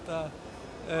aqui que tá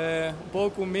um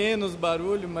pouco menos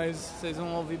barulho, mas vocês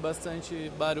vão ouvir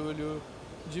bastante barulho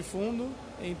de fundo.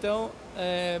 Então,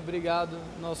 obrigado,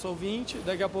 nosso ouvinte.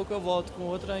 Daqui a pouco eu volto com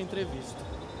outra entrevista.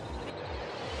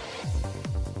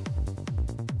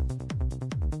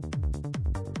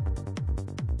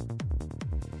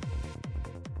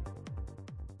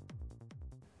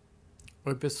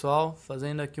 Oi pessoal,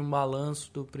 fazendo aqui um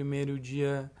balanço do primeiro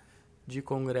dia de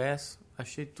congresso.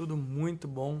 Achei tudo muito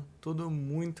bom, tudo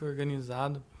muito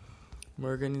organizado, uma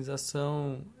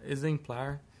organização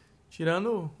exemplar,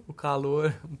 tirando o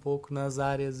calor um pouco nas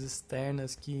áreas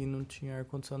externas que não tinha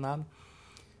ar-condicionado,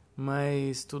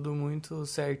 mas tudo muito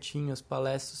certinho, as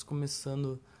palestras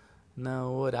começando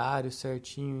no horário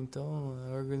certinho, então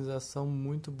a organização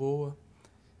muito boa.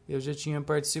 Eu já tinha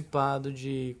participado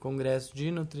de congresso de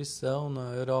nutrição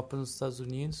na Europa e nos Estados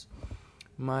Unidos,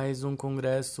 mas um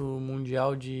congresso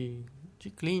mundial de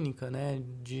clínica, né,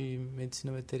 de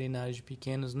medicina veterinária de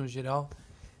pequenos no geral.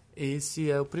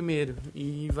 Esse é o primeiro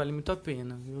e vale muito a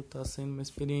pena, viu? Tá sendo uma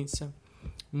experiência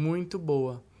muito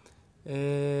boa.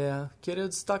 Queria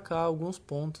destacar alguns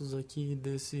pontos aqui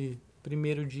desse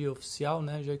primeiro dia oficial,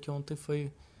 né, já que ontem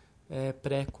foi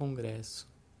pré-congresso.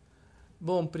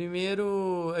 Bom,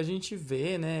 primeiro a gente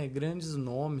vê, né, grandes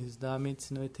nomes da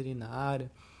medicina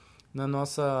veterinária. Na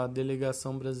nossa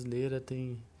delegação brasileira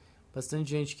tem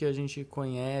bastante gente que a gente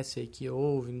conhece, que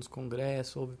ouve nos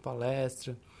congressos, ouve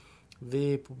palestra,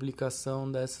 vê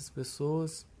publicação dessas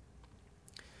pessoas.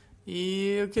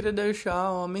 E eu queria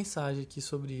deixar uma mensagem aqui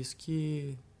sobre isso,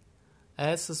 que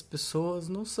essas pessoas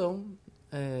não são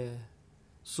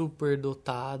super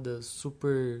dotadas,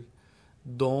 super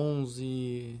dons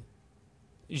e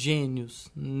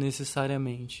gênios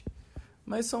necessariamente,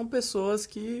 mas são pessoas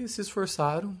que se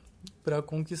esforçaram para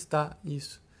conquistar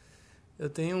isso. Eu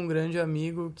tenho um grande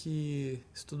amigo que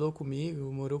estudou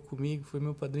comigo, morou comigo, foi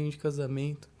meu padrinho de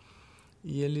casamento,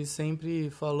 e ele sempre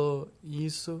falou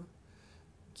isso,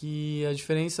 que a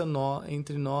diferença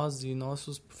entre nós e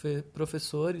nossos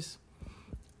professores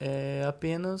é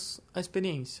apenas a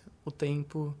experiência, o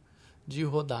tempo de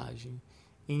rodagem.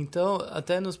 Então,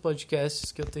 até nos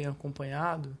podcasts que eu tenho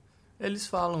acompanhado, eles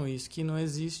falam isso, que não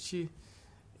existe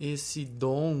esse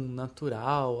dom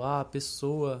natural, a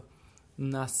pessoa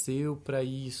nasceu para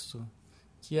isso,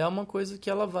 que é uma coisa que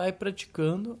ela vai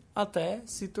praticando até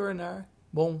se tornar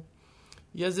bom.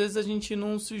 E às vezes a gente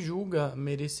não se julga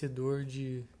merecedor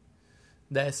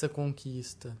dessa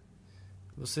conquista.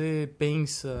 Você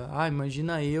pensa,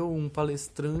 imagina eu, um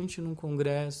palestrante num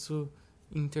congresso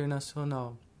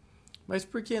internacional. Mas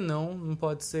por que não? Não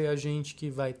pode ser a gente que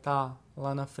vai estar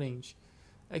lá na frente.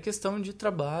 É questão de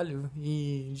trabalho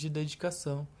e de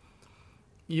dedicação.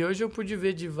 E hoje eu pude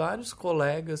ver de vários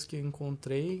colegas que eu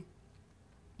encontrei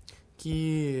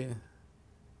que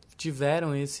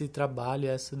tiveram esse trabalho,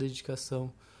 essa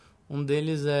dedicação. Um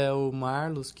deles é o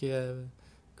Marlos, que é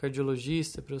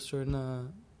cardiologista, professor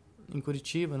em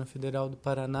Curitiba, na Federal do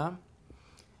Paraná.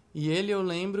 E eu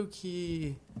lembro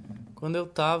que quando eu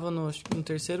estava no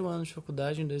terceiro ano de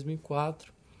faculdade, em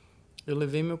 2004, eu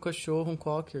levei meu cachorro, um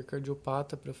cocker,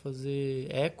 cardiopata, para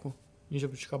fazer eco em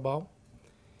Jabuticabal.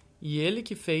 E ele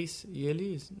que fez, e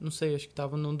ele, não sei, acho que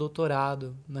estava no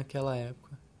doutorado naquela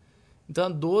época. Então, há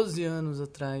 12 anos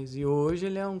atrás. E hoje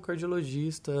ele é um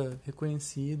cardiologista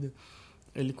reconhecido.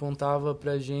 Ele contava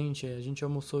pra gente, a gente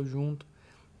almoçou junto,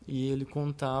 e ele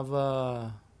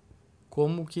contava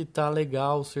como que tá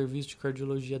legal o serviço de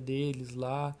cardiologia deles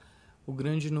lá, o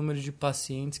grande número de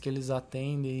pacientes que eles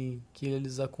atendem, que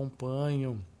eles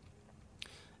acompanham,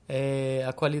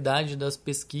 a qualidade das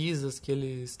pesquisas que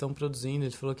eles estão produzindo.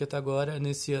 Ele falou que até agora,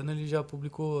 nesse ano, ele já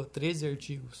publicou 13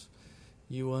 artigos,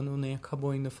 e o ano nem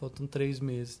acabou ainda, faltam 3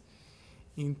 meses.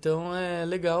 Então é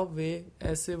legal ver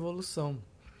essa evolução.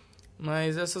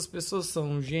 Mas essas pessoas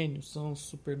são gênios, são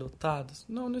superdotadas?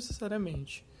 Não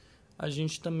necessariamente. A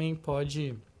gente também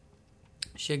pode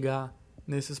chegar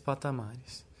nesses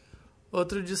patamares.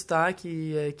 Outro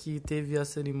destaque é que teve a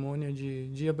cerimônia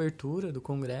de abertura do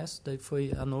congresso, daí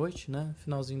foi à noite, né?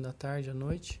 Finalzinho da tarde, à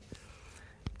noite.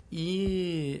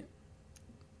 E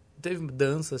teve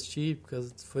danças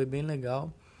típicas, foi bem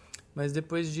legal. Mas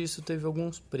depois disso teve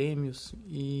alguns prêmios,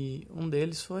 e um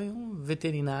deles foi um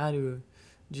veterinário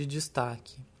de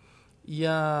destaque. E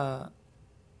a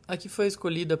a que foi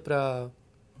escolhida para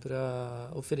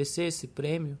oferecer esse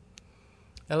prêmio,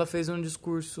 ela fez um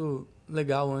discurso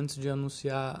legal antes de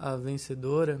anunciar a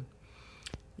vencedora.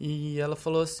 E ela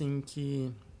falou assim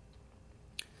que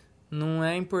não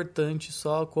é importante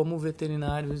só como o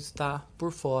veterinário está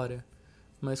por fora,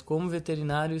 mas como o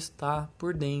veterinário está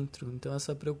por dentro. Então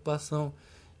essa preocupação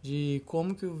de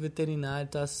como que o veterinário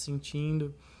está se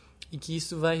sentindo e que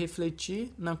isso vai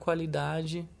refletir na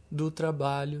qualidade do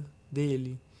trabalho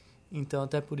dele. Então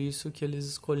até por isso que eles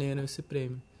escolheram esse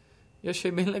prêmio. Eu achei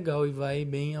bem legal e vai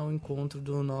bem ao encontro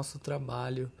do nosso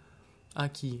trabalho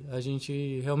aqui. A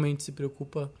gente realmente se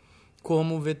preocupa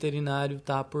como o veterinário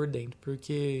está por dentro,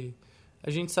 porque a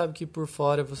gente sabe que por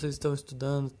fora vocês estão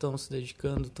estudando, estão se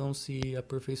dedicando, estão se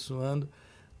aperfeiçoando,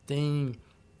 tem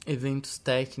eventos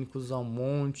técnicos ao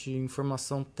monte,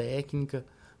 informação técnica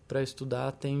para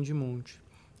estudar, tem de monte.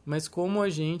 Mas como a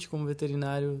gente, como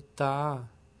veterinário, está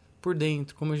por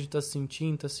dentro, como a gente está se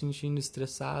sentindo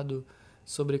estressado,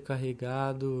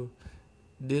 sobrecarregado,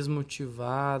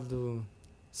 desmotivado,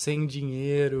 sem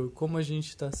dinheiro, como a gente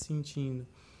está se sentindo.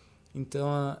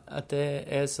 Então, até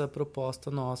essa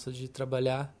proposta nossa de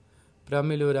trabalhar para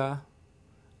melhorar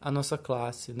a nossa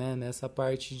classe, né? Nessa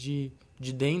parte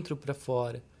de dentro para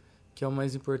fora, que é o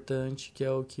mais importante, que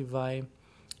é o que vai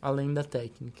além da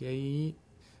técnica. E aí,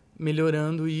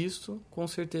 melhorando isso, com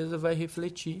certeza vai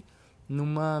refletir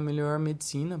numa melhor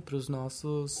medicina para os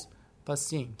nossos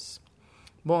pacientes.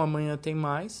 Bom, amanhã tem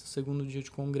mais, segundo dia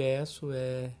de congresso,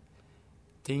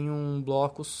 tem um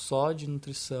bloco só de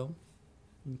nutrição,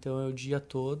 então é o dia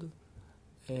todo.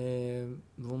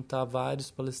 Vão estar vários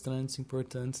palestrantes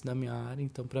importantes da minha área,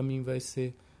 então para mim vai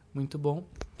ser muito bom.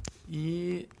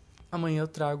 E amanhã eu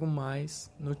trago mais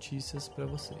notícias para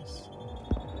vocês.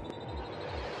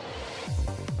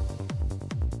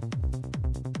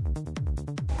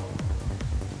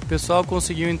 O pessoal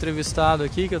conseguiu um entrevistado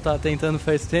aqui, que eu estava tentando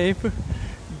faz tempo,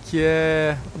 que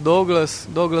é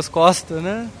Douglas Costa,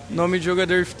 né? Nome de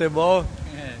jogador de futebol.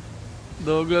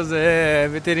 Douglas é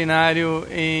veterinário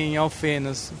em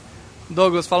Alfenas.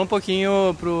 Douglas, fala um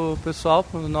pouquinho pro pessoal,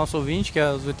 pro nosso ouvinte, que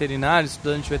é os veterinários,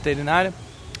 estudante de veterinária,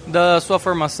 da sua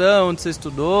formação, onde você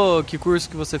estudou, que curso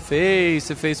que você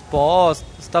fez pós,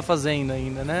 você está fazendo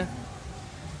ainda, né?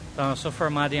 Então, eu sou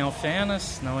formado em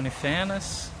Alfenas, na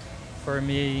Unifenas,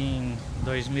 formei em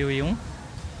 2001.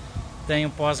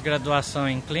 Tenho pós-graduação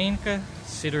em clínica,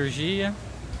 cirurgia,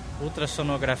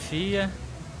 ultrassonografia,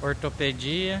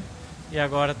 ortopedia e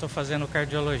agora estou fazendo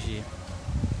cardiologia.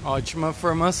 Ótima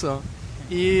formação.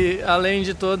 E além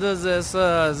de todas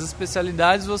essas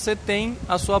especialidades, você tem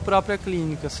a sua própria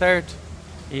clínica, certo?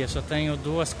 Isso, eu tenho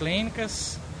 2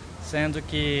 clínicas, sendo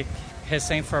que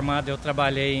recém-formado eu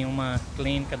trabalhei em uma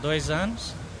clínica 2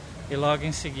 anos e logo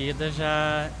em seguida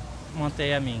já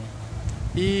montei a minha.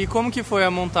 E como que foi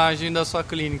a montagem da sua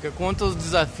clínica? Conta os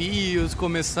desafios,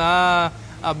 começar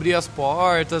a abrir as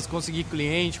portas, conseguir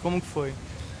cliente, como que foi?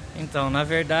 Então, na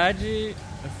verdade,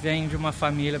 eu venho de uma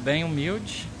família bem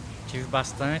humilde, tive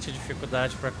bastante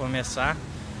dificuldade para começar.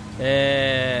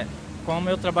 Como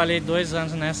eu trabalhei 2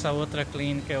 anos nessa outra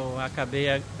clínica, eu acabei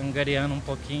angariando um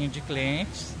pouquinho de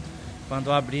clientes. Quando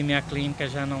eu abri minha clínica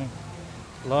já não...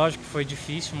 Lógico que foi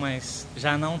difícil, mas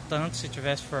já não tanto se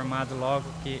tivesse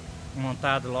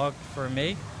montado logo que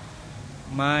formei.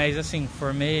 Mas assim,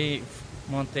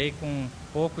 montei com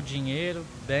pouco dinheiro,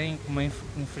 com uma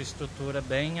infraestrutura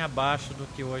bem abaixo do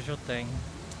que hoje eu tenho.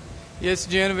 E esse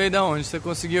dinheiro veio da onde? Você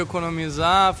conseguiu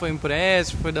economizar? Foi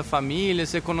empréstimo? Foi da família?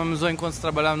 Você economizou enquanto você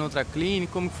trabalhava em outra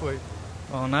clínica? Como que foi?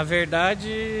 Bom, na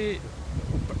verdade,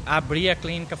 abrir a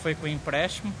clínica foi com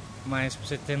empréstimo, mas para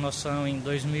você ter noção, em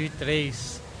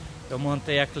 2003 eu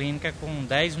montei a clínica com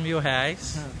 10 mil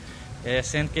reais,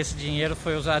 sendo que esse dinheiro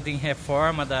foi usado em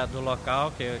reforma do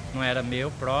local, que não era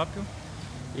meu próprio.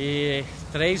 E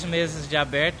 3 meses de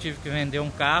aberto tive que vender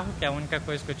um carro, que é a única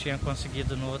coisa que eu tinha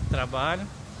conseguido no outro trabalho.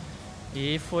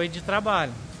 E foi de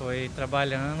trabalho, foi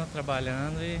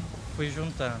trabalhando e fui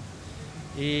juntando.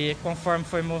 E conforme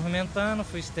foi movimentando,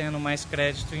 fui tendo mais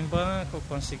crédito em banco,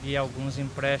 consegui alguns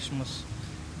empréstimos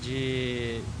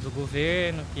do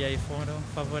governo, que aí foram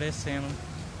favorecendo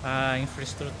a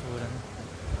infraestrutura.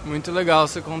 Muito legal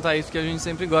você contar isso, que a gente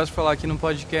sempre gosta de falar aqui no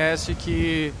podcast,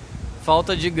 que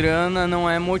falta de grana não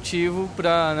é motivo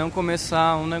para não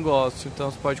começar um negócio. Então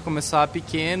você pode começar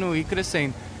pequeno e ir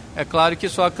crescendo. É claro que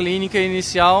sua clínica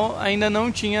inicial ainda não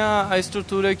tinha a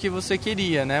estrutura que você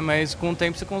queria, né? Mas com o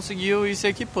tempo você conseguiu ir se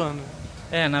equipando.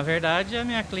 Na verdade, a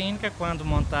minha clínica, quando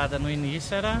montada no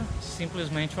início, era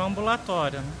simplesmente um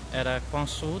ambulatório, né? Era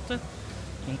consulta,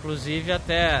 inclusive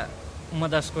até uma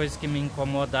das coisas que me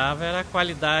incomodava era a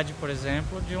qualidade, por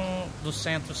exemplo, do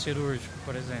centro cirúrgico,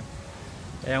 por exemplo.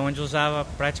 Onde usava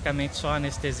praticamente só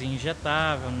anestesia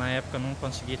injetável, na época eu não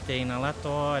consegui ter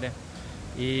inalatória.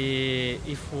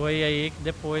 E foi aí que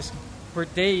depois, por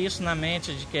ter isso na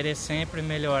mente de querer sempre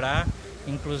melhorar,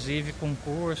 inclusive com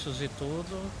cursos e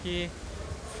tudo, que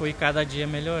fui cada dia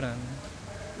melhorando.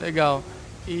 Legal.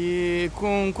 E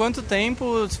com quanto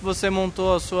tempo você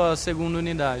montou a sua segunda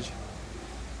unidade?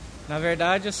 Na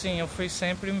verdade, assim, eu fui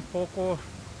sempre um pouco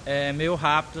meio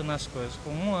rápido nas coisas.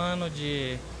 Com 1 ano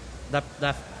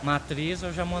da matriz,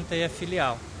 eu já montei a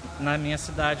filial na minha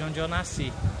cidade onde eu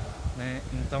nasci, né?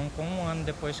 Então, com 1 ano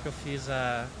depois que eu fiz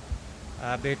a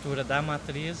abertura da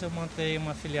matriz, eu montei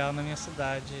uma filial na minha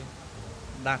cidade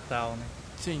natal, né?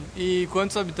 Sim. E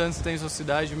quantos habitantes tem sua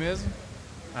cidade mesmo?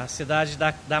 A cidade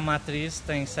da matriz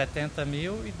tem 70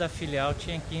 mil e da filial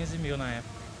tinha 15 mil na época.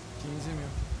 15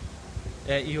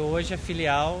 mil. E hoje a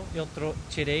filial eu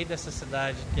tirei dessa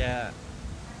cidade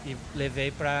e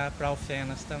levei para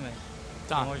Alfenas também.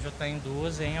 Tá. Então hoje eu tenho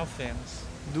 2 em Alfenas.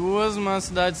 2 numa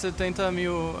cidade de 70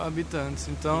 mil habitantes.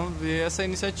 Então vê essa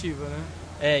iniciativa,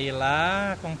 né? E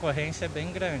lá a concorrência é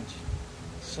bem grande.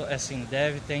 Assim,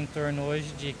 deve ter em torno hoje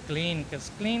de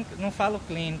clínicas, não falo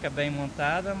clínica bem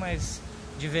montada, mas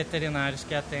de veterinários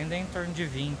que atendem em torno de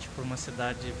 20 por uma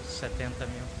cidade de 70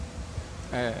 mil.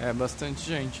 É bastante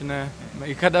gente, né?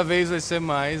 E cada vez vai ser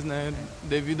mais, né?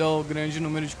 Devido ao grande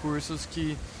número de cursos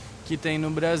que tem no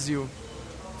Brasil.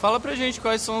 Fala pra gente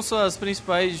quais são suas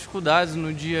principais dificuldades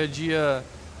no dia a dia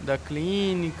da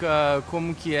clínica,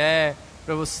 como que é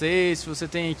pra você, se você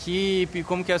tem equipe,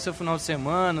 como que é seu final de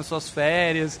semana, suas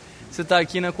férias. Você tá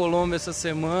aqui na Colômbia essa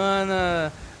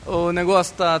semana, o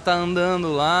negócio tá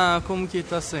andando lá, como que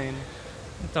tá sendo?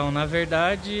 Então, na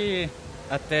verdade,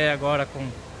 até agora com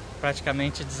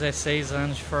praticamente 16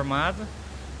 anos de formado,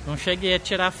 não cheguei a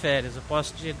tirar férias. Eu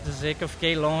posso te dizer que eu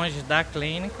fiquei longe da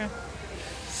clínica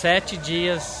 7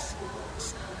 dias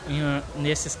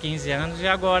nesses 15 anos e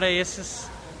agora esses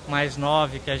mais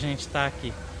 9 que a gente está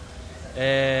aqui.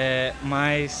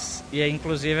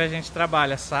 Inclusive a gente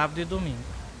trabalha sábado e domingo.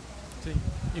 Sim.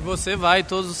 E você vai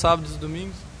todos os sábados e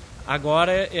domingos?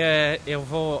 Agora eu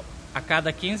vou a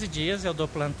cada 15 dias, eu dou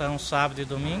plantão sábado e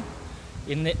domingo.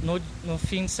 E no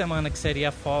fim de semana, que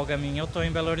seria folga minha, eu estou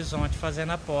em Belo Horizonte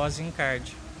fazendo a pós em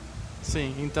cardio.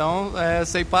 Sim, então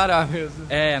sem parar mesmo.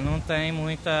 Não tem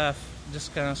muita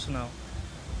descanso não.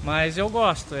 Mas eu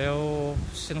gosto,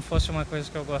 se não fosse uma coisa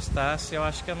que eu gostasse, eu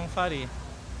acho que eu não faria.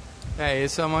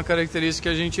 Essa é uma característica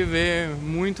que a gente vê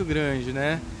muito grande,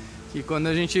 né? Que quando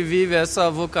a gente vive essa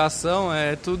vocação,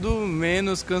 é tudo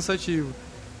menos cansativo.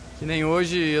 Que nem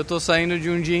hoje, eu tô saindo de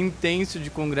um dia intenso de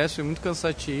congresso, foi muito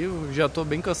cansativo, já tô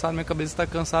bem cansado, minha cabeça está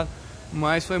cansada,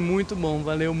 mas foi muito bom,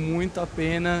 valeu muito a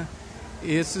pena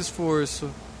esse esforço.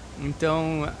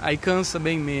 Então, aí cansa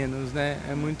bem menos, né?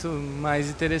 É muito mais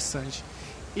interessante.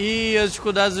 E as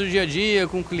dificuldades do dia a dia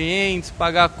com clientes,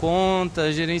 pagar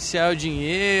conta, gerenciar o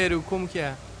dinheiro, como que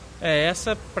é?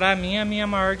 Essa para mim é a minha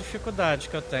maior dificuldade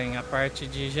que eu tenho, a parte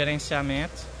de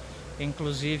gerenciamento.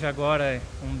 Inclusive agora,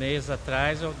 1 mês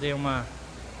atrás, eu dei uma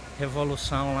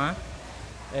revolução lá,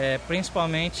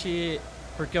 principalmente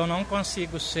porque eu não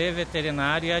consigo ser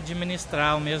veterinário e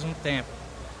administrar ao mesmo tempo.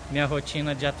 Minha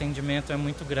rotina de atendimento é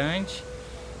muito grande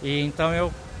e então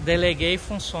eu deleguei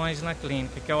funções na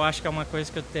clínica, que eu acho que é uma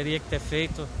coisa que eu teria que ter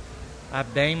feito há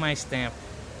bem mais tempo,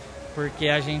 porque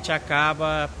a gente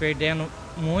acaba perdendo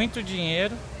muito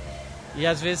dinheiro e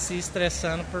às vezes se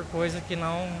estressando por coisa que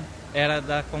não era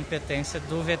da competência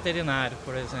do veterinário,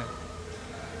 por exemplo.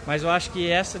 Mas eu acho que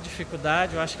essa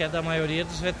dificuldade, eu acho que é da maioria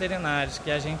dos veterinários, que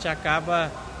a gente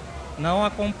acaba não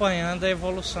acompanhando a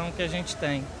evolução que a gente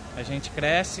tem. A gente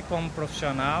cresce como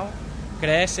profissional,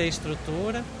 cresce a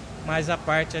estrutura, mas a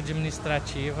parte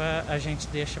administrativa a gente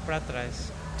deixa para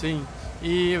trás. Sim.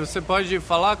 E você pode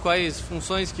falar quais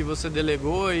funções que você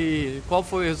delegou e qual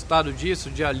foi o resultado disso,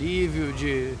 de alívio,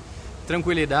 de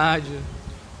tranquilidade?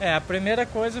 A primeira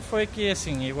coisa foi que,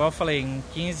 assim, igual eu falei, em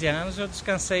 15 anos eu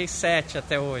descansei 7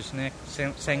 até hoje, né?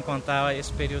 Sem contar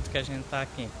esse período que a gente está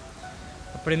aqui.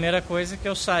 A primeira coisa é que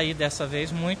eu saí dessa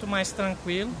vez muito mais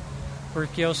tranquilo,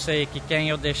 porque eu sei que quem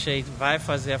eu deixei vai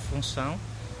fazer a função.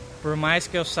 Por mais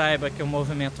que eu saiba que o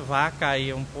movimento vai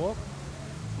cair um pouco,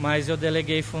 mas eu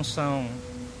deleguei função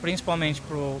principalmente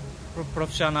para o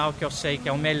profissional que eu sei que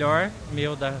é o melhor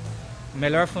o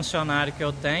melhor funcionário que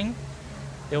eu tenho.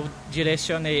 Eu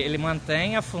direcionei, ele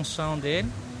mantém a função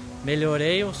dele,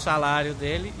 melhorei o salário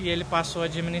dele e ele passou a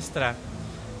administrar.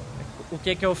 O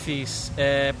que eu fiz?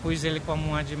 Pus ele como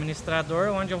um administrador,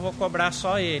 onde eu vou cobrar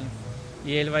só ele.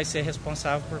 e ele vai ser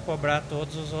responsável por cobrar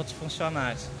todos os outros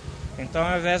funcionários. Então,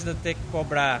 ao invés de eu ter que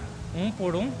cobrar um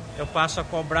por um, eu passo a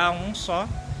cobrar um só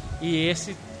e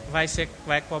esse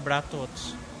vai cobrar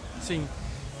todos. Sim.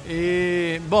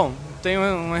 E, bom, tem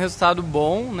um resultado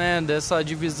bom, né, dessa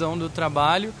divisão do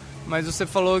trabalho, mas você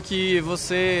falou que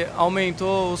você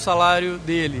aumentou o salário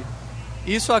dele.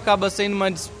 Isso acaba sendo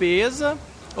uma despesa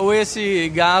ou esse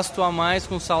gasto a mais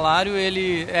com o salário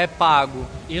ele é pago?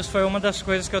 Isso foi uma das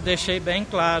coisas que eu deixei bem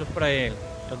claro para ele.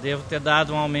 Eu devo ter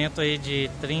dado um aumento aí de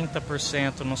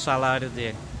 30% no salário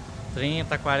dele, 30%,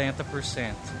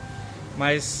 40%.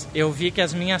 Mas eu vi que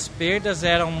as minhas perdas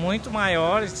eram muito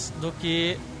maiores do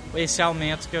que esse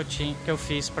aumento que eu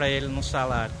fiz para ele no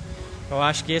salário. Eu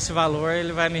acho que esse valor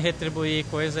ele vai me retribuir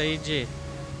coisa aí de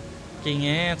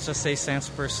 500% a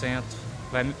 600%.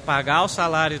 Vai me pagar o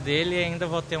salário dele e ainda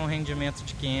vou ter um rendimento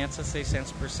de 500% a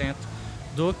 600%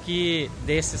 do que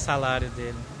desse salário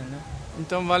dele, entendeu?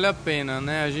 Então vale a pena,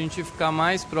 né? A gente ficar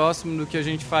mais próximo do que a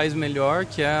gente faz melhor,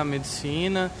 que é a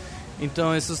medicina.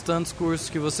 Então esses tantos cursos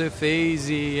que você fez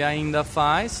e ainda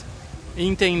faz,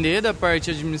 entender da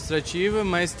parte administrativa,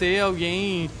 mas ter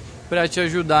alguém para te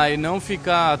ajudar e não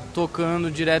ficar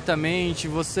tocando diretamente,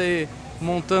 você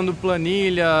montando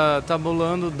planilha,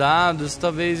 tabulando dados,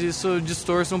 talvez isso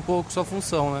distorça um pouco sua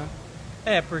função,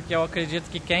 né? Porque eu acredito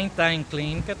que quem está em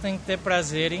clínica tem que ter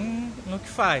prazer no que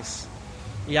faz.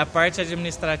 E a parte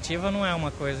administrativa não é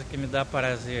uma coisa que me dá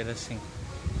prazer, assim.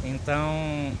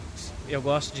 Então, eu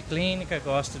gosto de clínica,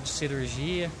 gosto de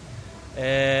cirurgia.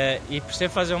 E para você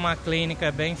fazer uma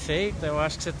clínica bem feita, eu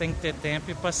acho que você tem que ter tempo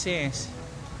e paciência.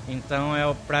 Então,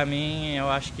 para mim, eu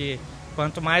acho que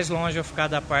quanto mais longe eu ficar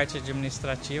da parte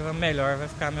administrativa, melhor vai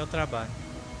ficar meu trabalho.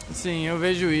 Sim, eu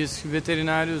vejo isso, que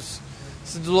veterinários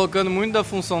se deslocando muito da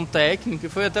função técnica,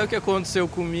 foi até o que aconteceu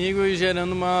comigo e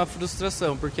gerando uma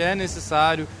frustração, porque é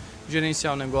necessário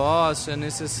gerenciar o negócio, é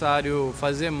necessário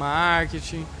fazer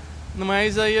marketing,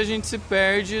 mas aí a gente se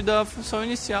perde da função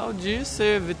inicial de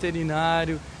ser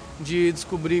veterinário, de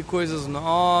descobrir coisas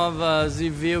novas e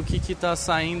ver o que está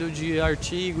saindo de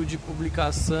artigo, de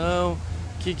publicação,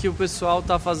 o que o pessoal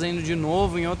está fazendo de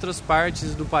novo em outras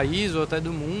partes do país ou até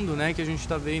do mundo, né, que a gente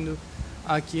está vendo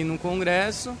aqui no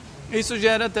Congresso. Isso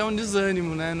gera até um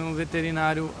desânimo, né, no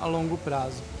veterinário a longo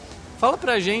prazo. Fala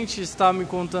pra gente, você estava me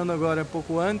contando agora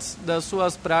pouco antes, das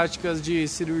suas práticas de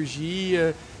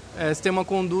cirurgia, você tem uma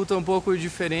conduta um pouco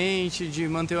diferente de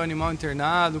manter o animal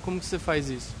internado, como que você faz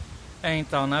isso?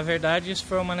 Então, na verdade, isso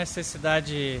foi uma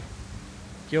necessidade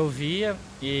que eu via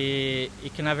e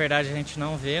que, na verdade, a gente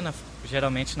não vê,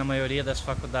 geralmente, na maioria das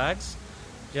faculdades.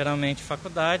 Geralmente,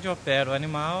 faculdade opera o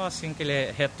animal, assim que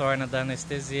ele retorna da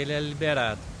anestesia, ele é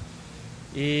liberado.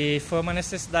 E foi uma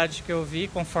necessidade que eu vi,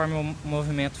 conforme o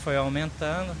movimento foi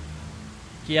aumentando,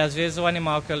 que às vezes o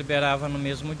animal que eu liberava no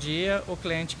mesmo dia, o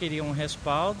cliente queria um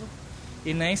respaldo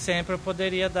e nem sempre eu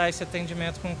poderia dar esse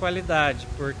atendimento com qualidade,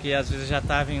 porque às vezes já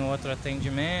estava em outro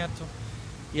atendimento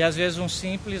e às vezes um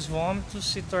simples vômito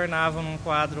se tornava num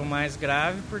quadro mais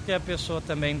grave, porque a pessoa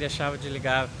também deixava de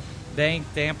ligar bem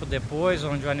tempo depois,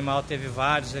 onde o animal teve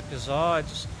vários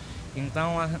episódios.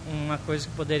 Então, uma coisa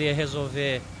que poderia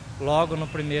resolver logo no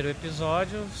primeiro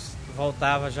episódio,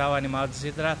 voltava já o animal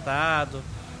desidratado,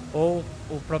 ou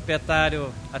o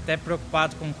proprietário até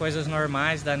preocupado com coisas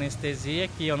normais da anestesia,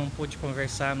 que eu não pude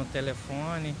conversar no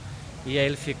telefone, e aí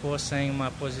ele ficou sem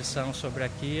uma posição sobre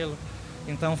aquilo.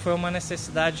 Então foi uma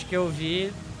necessidade que eu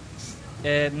vi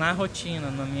na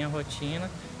minha rotina,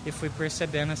 e fui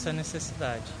percebendo essa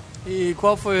necessidade. E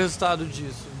qual foi o resultado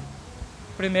disso?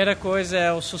 Primeira coisa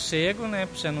é o sossego, né?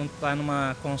 Pra você não estar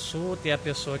numa consulta e a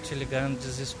pessoa te ligando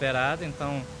desesperada.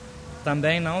 Então,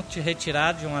 também não te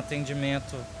retirar de um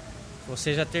atendimento.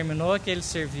 Você já terminou aquele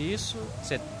serviço,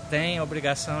 você tem a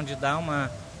obrigação de dar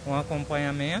um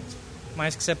acompanhamento,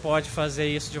 mas que você pode fazer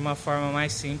isso de uma forma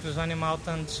mais simples, o animal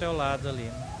estando do seu lado ali.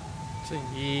 Sim.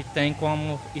 E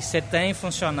você tem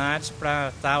funcionários para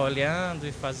estar olhando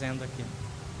e fazendo aquilo.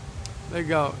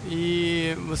 Legal.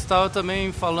 E você estava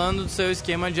também falando do seu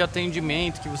esquema de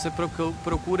atendimento, que você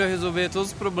procura resolver todos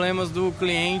os problemas do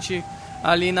cliente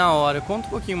ali na hora. Conta um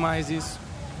pouquinho mais isso.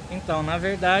 Então, na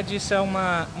verdade, isso é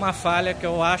uma falha que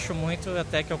eu acho muito,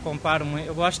 até que eu comparo muito.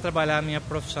 Eu gosto de trabalhar a minha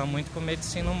profissão muito com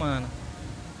medicina humana.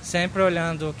 Sempre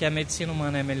olhando que a medicina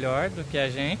humana é melhor do que a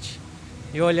gente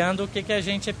e olhando o que a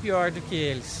gente é pior do que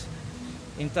eles.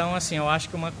 Então, assim, eu acho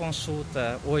que uma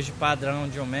consulta hoje padrão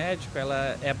de um médico,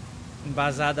 ela é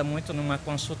embasada muito numa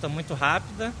consulta muito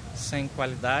rápida, sem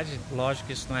qualidade, lógico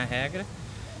que isso não é regra,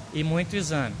 e muito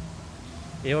exame.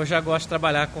 Eu já gosto de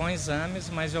trabalhar com exames,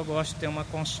 mas eu gosto de ter uma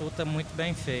consulta muito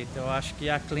bem feita. Eu acho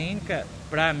que a clínica,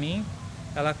 para mim,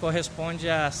 ela corresponde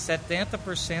a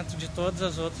 70% de todas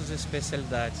as outras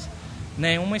especialidades.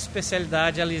 Nenhuma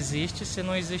especialidade ela existe se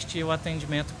não existir o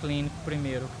atendimento clínico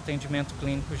primeiro, o atendimento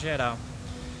clínico geral.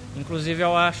 Inclusive,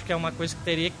 eu acho que é uma coisa que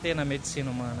teria que ter na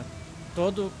medicina humana.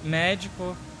 Todo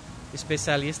médico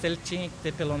especialista ele tinha que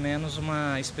ter pelo menos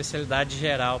uma especialidade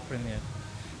geral primeiro.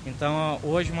 Então,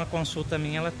 hoje uma consulta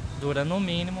minha ela dura no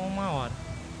mínimo 1 hora.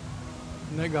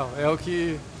 Legal, é o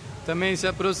que também se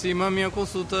aproxima a minha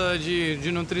consulta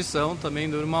de nutrição, também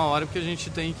dura 1 hora, porque a gente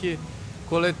tem que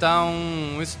coletar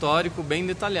um histórico bem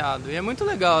detalhado. E é muito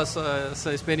legal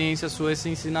essa experiência sua, esse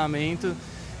ensinamento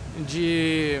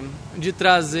de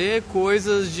trazer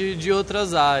coisas de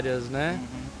outras áreas, né?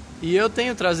 E eu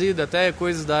tenho trazido até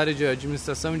coisas da área de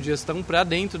administração e de gestão para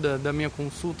dentro da minha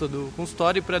consulta, do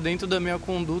consultório, e para dentro da minha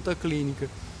conduta clínica.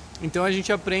 Então a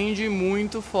gente aprende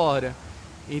muito fora.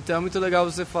 Então é muito legal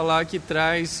você falar que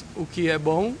traz o que é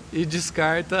bom e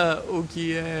descarta o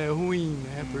que é ruim,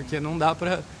 né? Porque não dá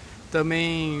para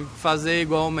também fazer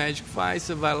igual o médico faz.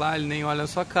 Você vai lá, ele nem olha a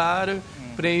sua cara,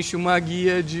 preenche uma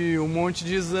guia de um monte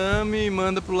de exame,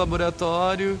 manda para o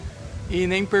laboratório e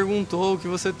nem perguntou o que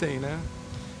você tem, né?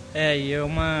 E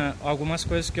algumas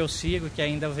coisas que eu sigo, que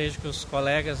ainda vejo que os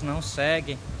colegas não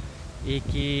seguem e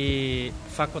que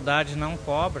faculdade não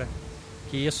cobra,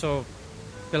 que isso,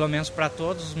 pelo menos para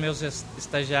todos os meus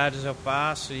estagiários eu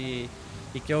passo e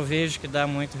que eu vejo que dá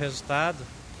muito resultado,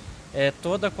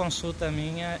 toda consulta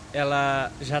minha, ela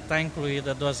já está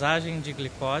incluída a dosagem de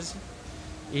glicose,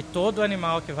 e todo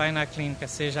animal que vai na clínica,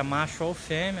 seja macho ou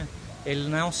fêmea, ele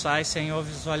não sai sem eu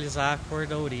visualizar a cor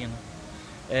da urina.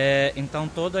 Então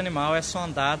todo animal é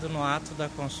sondado no ato da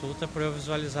consulta para eu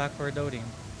visualizar a cor da urina.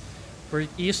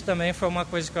 Isso também foi uma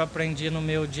coisa que eu aprendi no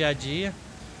meu dia a dia,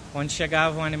 onde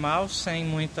chegava um animal sem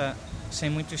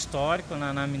muito histórico na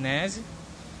anamnese,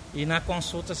 e na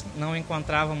consulta não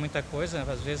encontrava muita coisa,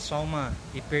 às vezes só uma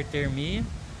hipertermia,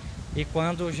 e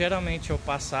quando geralmente eu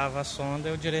passava a sonda,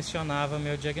 eu direcionava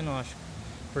meu diagnóstico.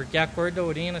 Porque a cor da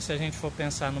urina, se a gente for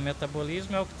pensar no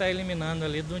metabolismo, é o que está eliminando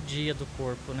ali do dia do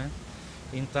corpo, né?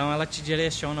 Então ela te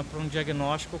direciona para um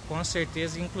diagnóstico com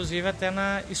certeza, inclusive até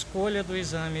na escolha do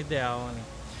exame ideal, né?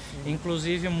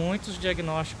 Inclusive muitos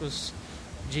diagnósticos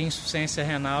de insuficiência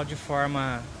renal de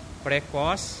forma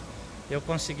precoce, eu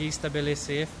consegui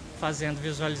estabelecer fazendo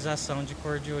visualização de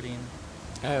cor de urina.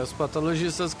 Os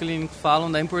patologistas clínicos falam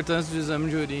da importância do exame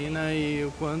de urina e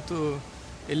o quanto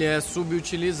ele é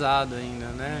subutilizado ainda,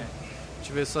 né? A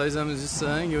gente vê só exames de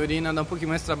sangue, urina dá um pouquinho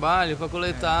mais trabalho para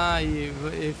coletar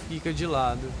e fica de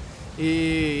lado.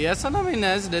 E essa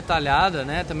anamnese detalhada,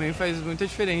 né, também faz muita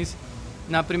diferença.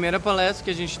 Na primeira palestra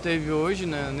que a gente teve hoje,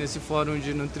 né, nesse fórum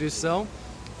de nutrição,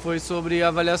 foi sobre a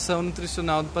avaliação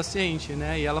nutricional do paciente,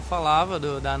 né? E ela falava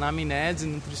da anamnese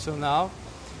nutricional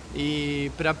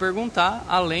e para perguntar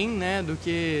além, né, do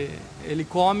que ele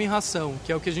come ração,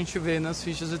 que é o que a gente vê nas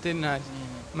fichas veterinárias.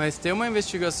 Mas ter uma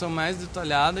investigação mais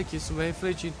detalhada, que isso vai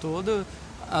refletir toda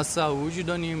a saúde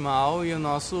do animal e o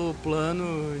nosso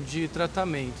plano de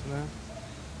tratamento,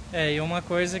 né? E uma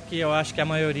coisa que eu acho que a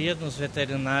maioria dos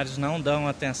veterinários não dão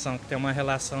atenção, que tem uma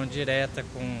relação direta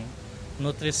com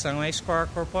nutrição, é score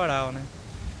corporal, né?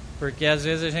 Porque às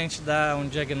vezes a gente dá um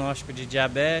diagnóstico de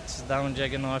diabetes, dá um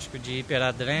diagnóstico de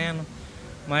hiperadreno,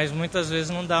 mas muitas vezes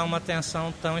não dá uma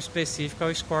atenção tão específica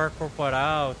ao score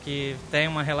corporal, que tem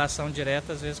uma relação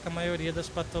direta às vezes com a maioria das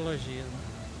patologias,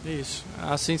 né? Isso,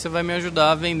 assim você vai me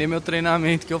ajudar a vender meu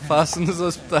treinamento que eu faço nos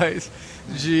hospitais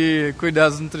de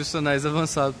cuidados nutricionais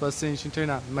avançados para paciente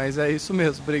internado. Mas é isso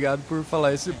mesmo, obrigado por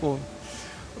falar esse ponto.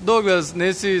 Douglas,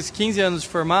 nesses 15 anos de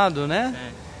formado, né?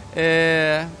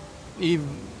 E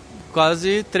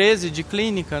quase 13 de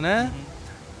clínica, né?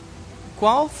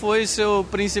 Qual foi seu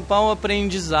principal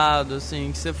aprendizado,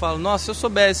 assim, que você fala, nossa, se eu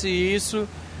soubesse isso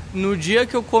no dia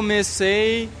que eu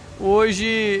comecei, hoje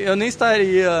eu nem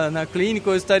estaria na clínica,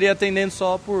 eu estaria atendendo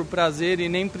só por prazer e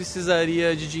nem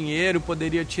precisaria de dinheiro,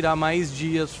 poderia tirar mais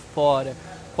dias fora.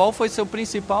 Qual foi seu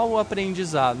principal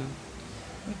aprendizado?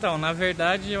 Então, na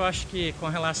verdade, eu acho que com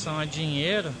relação a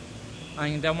dinheiro,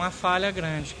 ainda é uma falha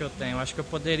grande que eu tenho. Eu acho que eu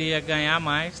poderia ganhar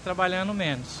mais trabalhando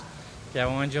menos, que é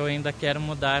onde eu ainda quero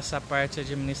mudar essa parte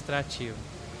administrativa.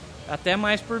 Até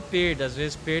mais por perda, às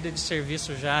vezes perda de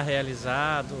serviço já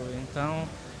realizado. Então,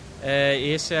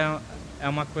 esse é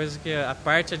uma coisa que a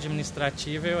parte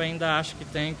administrativa eu ainda acho que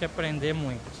tenho que aprender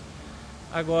muito.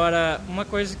 Agora, uma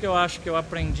coisa que eu acho que eu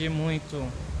aprendi muito,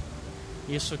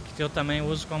 isso que eu também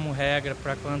uso como regra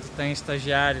para quando tem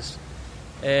estagiários,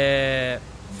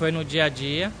 foi no dia a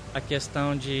dia, a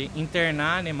questão de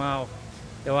internar animal.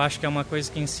 Eu acho que é uma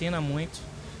coisa que ensina muito,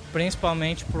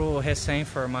 principalmente para o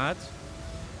recém-formado.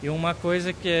 E uma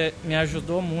coisa que me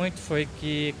ajudou muito foi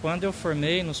que quando eu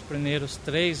formei, nos primeiros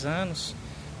 3 anos,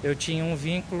 eu tinha um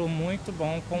vínculo muito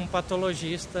bom com um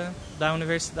patologista da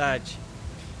universidade.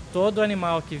 Todo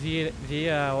animal que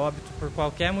via a óbito por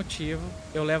qualquer motivo,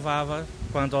 eu levava,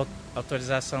 quando a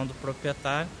autorização do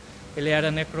proprietário, ele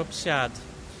era necropsiado.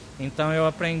 Então eu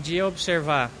aprendi a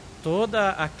observar toda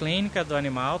a clínica do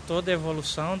animal, toda a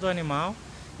evolução do animal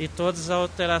e todas as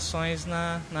alterações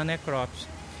na necrópsia.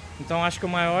 Então acho que o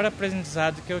maior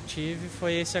aprendizado que eu tive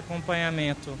foi esse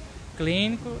acompanhamento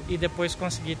clínico e depois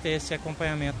conseguir ter esse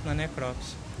acompanhamento na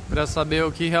necrópsia. Para saber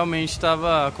o que realmente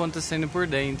estava acontecendo por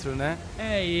dentro, né?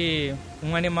 E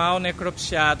um animal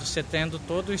necropsiado, você tendo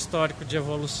todo o histórico de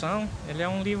evolução, ele é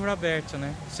um livro aberto,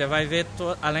 né? Você vai ver,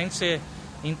 além de você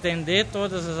entender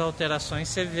todas as alterações,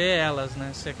 você vê elas,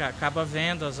 né? Você acaba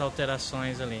vendo as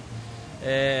alterações ali.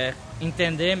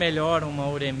 Entender melhor uma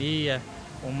uremia,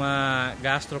 uma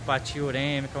gastropatia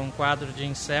urêmica, um quadro de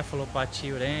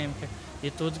encefalopatia urêmica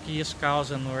e tudo que isso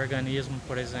causa no organismo,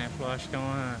 por exemplo. Eu acho que é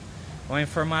uma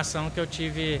informação que eu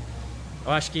tive,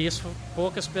 eu acho que isso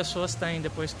poucas pessoas têm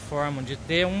depois que formam, de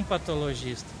ter um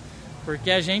patologista.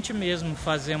 Porque a gente mesmo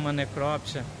fazer uma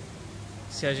necrópsia,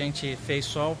 se a gente fez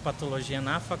só patologia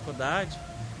na faculdade,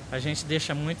 a gente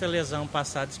deixa muita lesão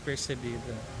passar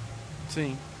despercebida.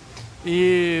 Sim.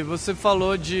 E você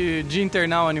falou de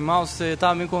internar o animal, você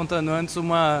estava me contando antes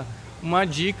uma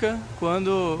dica quando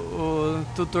o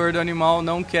tutor do animal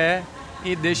não quer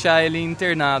deixar ele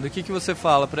internado. O que você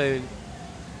fala para ele?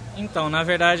 Então, na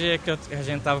verdade, é que a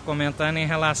gente estava comentando em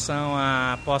relação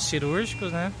a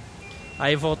pós-cirúrgicos, né?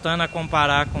 Aí voltando a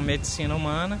comparar com medicina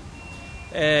humana,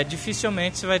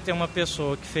 dificilmente você vai ter uma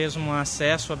pessoa que fez um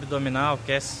acesso abdominal,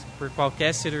 que é por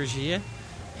qualquer cirurgia,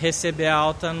 receber a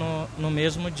alta no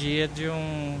mesmo dia de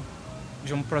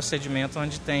um procedimento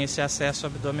onde tem esse acesso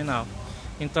abdominal.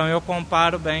 Então eu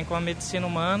comparo bem com a medicina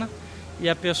humana e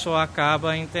a pessoa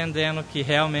acaba entendendo que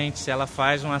realmente se ela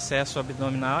faz um acesso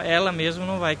abdominal, ela mesma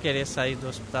não vai querer sair do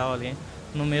hospital ali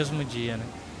no mesmo dia, né?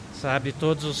 Sabe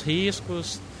todos os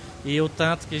riscos e o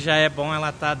tanto que já é bom ela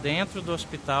estar dentro do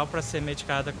hospital para ser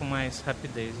medicada com mais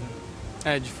rapidez,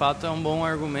 né? De fato é um bom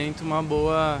argumento, uma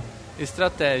boa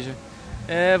estratégia.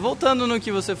 Voltando no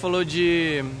que você falou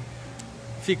de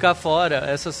ficar fora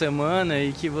essa semana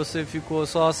e que você ficou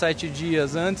só 7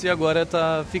 dias antes e agora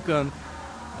está ficando.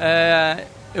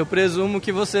 Eu presumo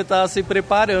que você está se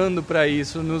preparando para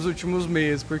isso nos últimos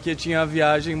meses, porque tinha a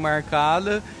viagem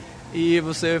marcada e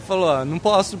você falou, não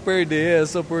posso perder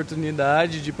essa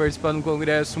oportunidade de participar do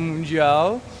Congresso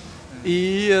Mundial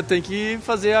e eu tenho que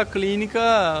fazer a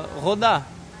clínica rodar.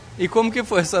 E como que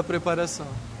foi essa preparação?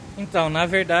 Então, na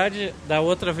verdade, da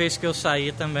outra vez que eu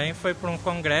saí também foi para um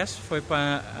congresso, foi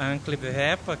para a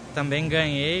Anclivepa, também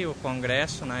ganhei o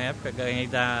congresso na época, ganhei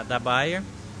da Bayer.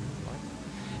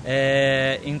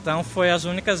 Então foi as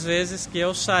únicas vezes que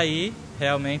eu saí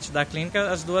realmente da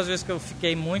clínica. As 2 vezes que eu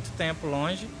fiquei muito tempo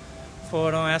longe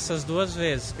foram essas 2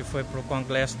 vezes, que foi para o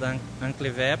congresso da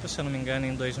Anclivepa, se eu não me engano,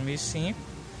 em 2005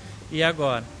 e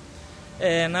agora.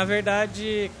 Na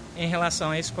verdade, em relação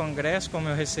a esse congresso, como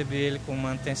eu recebi ele com uma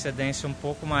antecedência um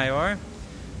pouco maior,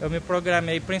 eu me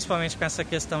programei principalmente com essa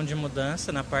questão de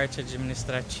mudança na parte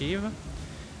administrativa.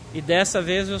 E dessa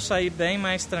vez eu saí bem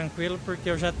mais tranquilo, porque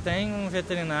eu já tenho um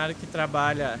veterinário que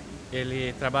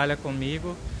ele trabalha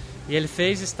comigo e ele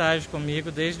fez estágio comigo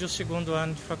desde o 2º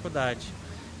ano de faculdade.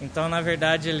 Então, na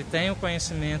verdade, ele tem o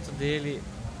conhecimento dele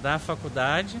da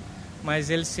faculdade,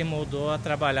 mas ele se moldou a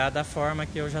trabalhar da forma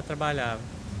que eu já trabalhava.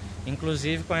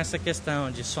 Inclusive com essa questão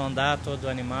de sondar todo o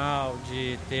animal,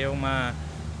 de ter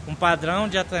um padrão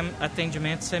de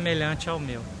atendimento semelhante ao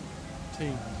meu.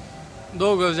 Sim.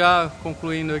 Douglas, já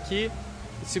concluindo aqui,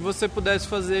 se você pudesse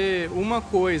fazer uma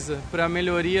coisa para a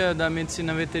melhoria da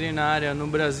medicina veterinária no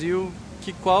Brasil,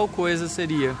 qual coisa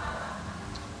seria?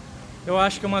 Eu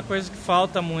acho que uma coisa que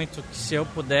falta muito, que se eu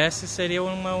pudesse, seria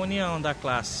uma união da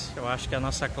classe. Eu acho que a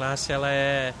nossa classe ela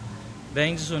é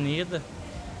bem desunida,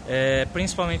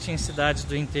 principalmente em cidades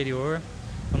do interior.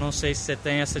 Eu não sei se você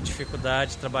tem essa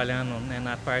dificuldade trabalhando, né,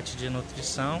 na parte de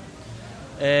nutrição.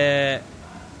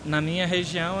 Na minha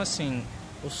região, assim,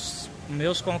 os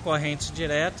meus concorrentes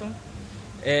diretos,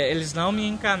 eles não me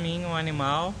encaminham o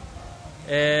animal.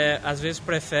 Às vezes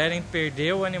preferem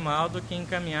perder o animal do que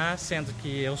encaminhar, sendo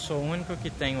que eu sou o único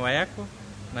que tem o eco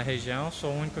na região,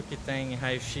 sou o único que tem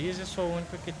raio-x e sou o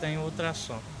único que tem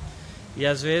ultrassom. E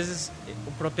às vezes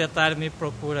o proprietário me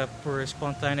procura por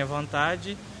espontânea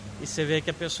vontade e você vê que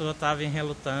a pessoa estava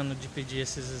relutando de pedir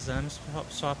esses exames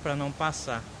só para não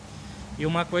passar. E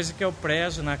uma coisa que eu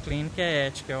prezo na clínica é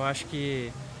ética. Eu acho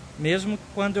que mesmo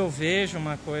quando eu vejo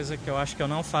uma coisa que eu acho que eu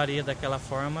não faria daquela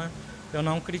forma, eu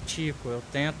não critico. Eu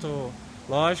tento,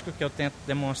 lógico que eu tento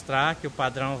demonstrar que o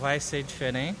padrão vai ser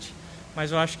diferente,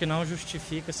 mas eu acho que não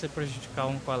justifica você prejudicar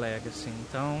um colega, assim.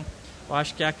 Então, eu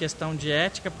acho que a questão de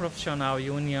ética profissional e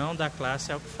união da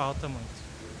classe é o que falta muito.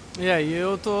 E aí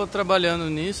eu estou trabalhando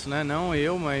nisso, né? Não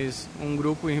eu, mas um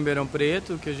grupo em Ribeirão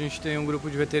Preto, que a gente tem um grupo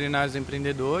de veterinários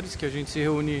empreendedores, que a gente se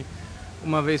reúne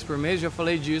uma vez por mês, já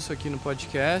falei disso aqui no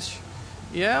podcast.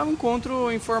 E é um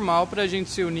encontro informal para a gente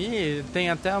se unir, tem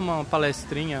até uma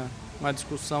palestrinha, uma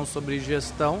discussão sobre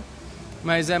gestão,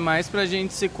 mas é mais para a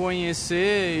gente se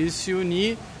conhecer e se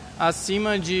unir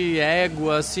acima de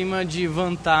ego, acima de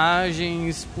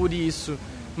vantagens por isso,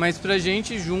 mas para a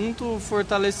gente junto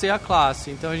fortalecer a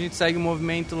classe. Então a gente segue um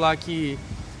movimento lá que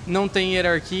não tem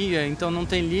hierarquia, então não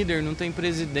tem líder, não tem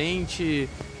presidente,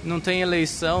 não tem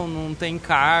eleição, não tem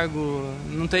cargo,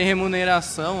 não tem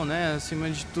remuneração, né? Acima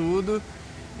de tudo,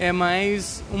 é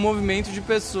mais um movimento de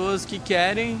pessoas que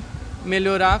querem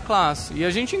melhorar a classe. E a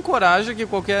gente encoraja que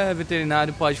qualquer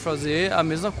veterinário pode fazer a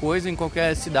mesma coisa em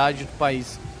qualquer cidade do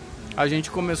país. A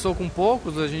gente começou com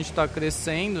poucos, a gente está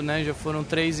crescendo, né? Já foram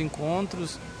 3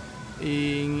 encontros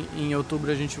e em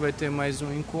outubro a gente vai ter mais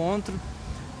um encontro.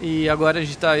 E agora a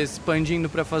gente está expandindo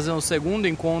para fazer um segundo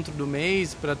encontro do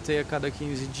mês, para ter a cada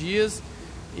 15 dias,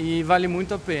 e vale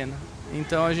muito a pena.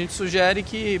 Então a gente sugere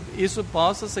que isso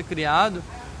possa ser criado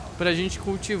para a gente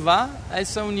cultivar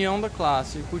essa união da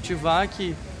classe, cultivar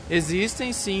que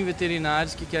existem sim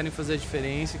veterinários que querem fazer a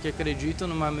diferença, que acreditam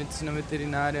numa medicina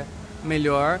veterinária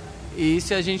melhor, e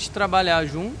se a gente trabalhar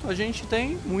junto, a gente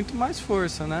tem muito mais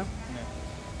força, né?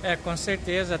 Com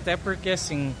certeza, até porque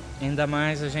assim, ainda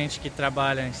mais a gente que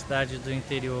trabalha em cidade do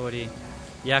interior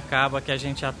e acaba que a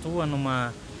gente atua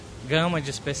numa gama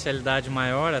de especialidade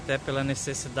maior, até pela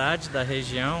necessidade da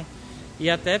região e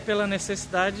até pela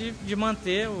necessidade de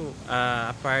manter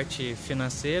a parte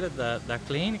financeira da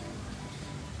clínica.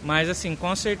 Mas assim,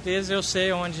 com certeza eu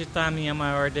sei onde está a minha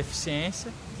maior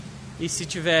deficiência, e se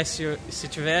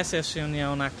tivesse essa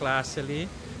união na classe ali,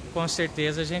 com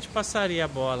certeza a gente passaria a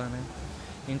bola, né?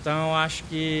 Então eu acho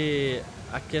que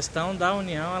a questão da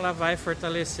união, ela vai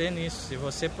fortalecer nisso. Se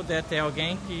você puder ter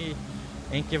alguém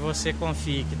em que você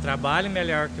confie, que trabalhe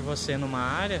melhor que você numa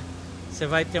área, você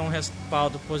vai ter um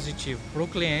respaldo positivo para o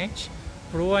cliente,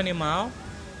 para o animal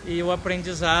e o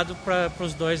aprendizado para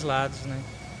os dois lados, né?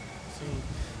 Sim.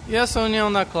 E essa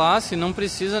união da classe não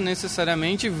precisa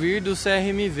necessariamente vir do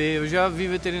CRMV. Eu já vi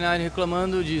veterinário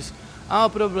reclamando disso. O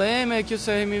problema é que o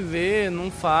CRMV não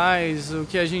faz o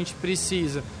que a gente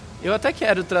precisa. Eu até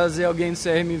quero trazer alguém do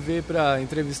CRMV para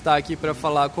entrevistar aqui, para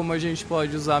falar como a gente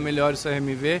pode usar melhor o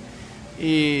CRMV.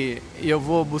 E eu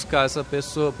vou buscar essa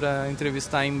pessoa para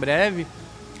entrevistar em breve.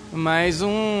 Mas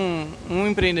um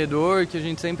empreendedor que a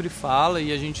gente sempre fala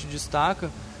e a gente destaca,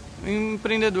 o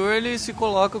empreendedor ele se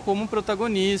coloca como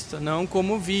protagonista, não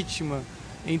como vítima.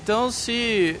 Então,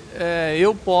 se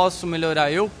eu posso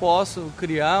melhorar, eu posso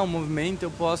criar um movimento,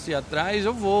 eu posso ir atrás,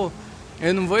 eu vou.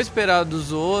 Eu não vou esperar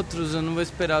dos outros, eu não vou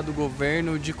esperar do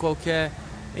governo, de qualquer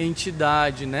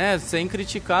entidade, né? Sem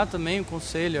criticar também o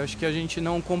conselho. Eu acho que a gente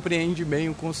não compreende bem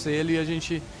o conselho e a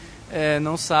gente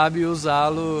não sabe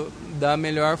usá-lo da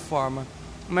melhor forma.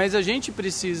 Mas a gente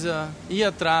precisa ir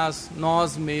atrás,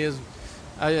 nós mesmos.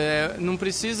 Não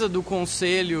precisa do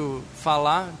conselho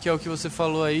falar, que é o que você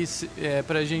falou aí,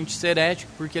 para a gente ser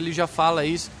ético, porque ele já fala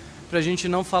isso, para a gente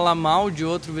não falar mal de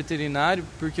outro veterinário,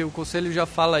 porque o conselho já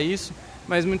fala isso,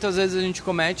 mas muitas vezes a gente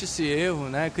comete esse erro,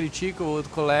 né? Critica o outro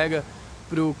colega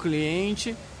para o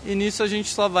cliente, e nisso a gente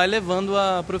só vai levando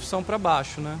a profissão para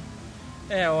baixo, né?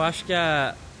 Eu acho que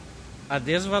a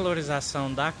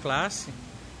desvalorização da classe,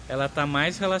 ela está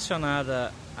mais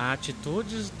relacionada a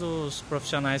atitudes dos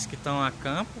profissionais que estão a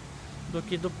campo do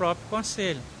que do próprio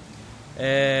conselho.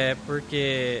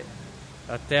 Porque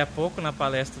até há pouco na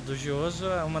palestra do Gioso,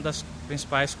 uma das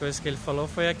principais coisas que ele falou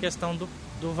foi a questão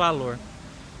do valor.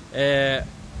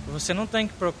 Você não tem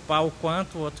que preocupar o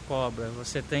quanto o outro cobra,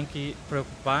 você tem que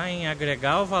preocupar em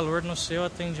agregar o valor no seu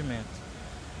atendimento.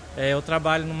 Eu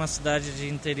trabalho numa cidade de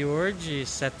interior de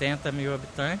 70 mil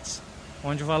habitantes,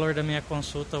 onde o valor da minha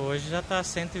consulta hoje já está a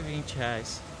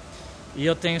R$120. E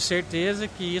eu tenho certeza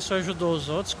que isso ajudou os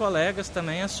outros colegas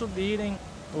também a subirem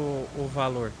o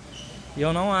valor. E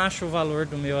eu não acho o valor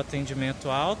do meu atendimento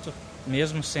alto,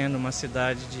 mesmo sendo uma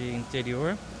cidade de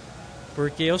interior,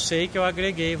 porque eu sei que eu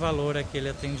agreguei valor àquele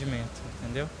atendimento,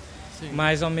 entendeu? Sim.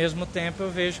 Mas ao mesmo tempo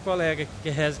eu vejo colega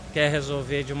que quer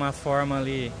resolver de uma forma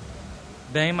ali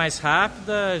bem mais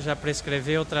rápida, já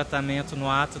prescreveu o tratamento no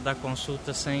ato da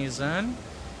consulta sem exame,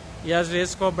 e às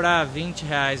vezes cobrar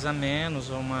R$20 a menos,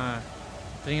 ou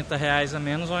R$30 a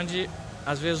menos, onde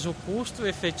às vezes o custo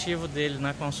efetivo dele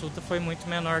na consulta foi muito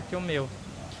menor que o meu.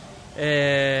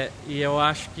 E eu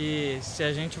acho que se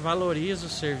a gente valoriza o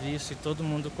serviço e todo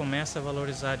mundo começa a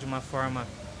valorizar de uma forma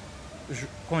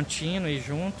contínua e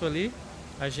junto ali,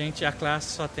 a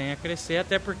classe só tem a crescer,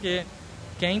 até porque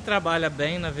quem trabalha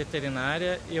bem na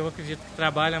veterinária, eu acredito que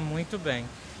trabalha muito bem,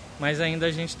 mas ainda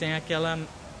a gente tem aquela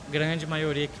grande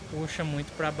maioria que puxa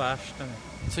muito para baixo também.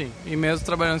 Sim, e mesmo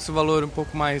trabalhando esse valor um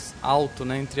pouco mais alto,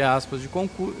 né, entre aspas,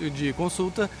 de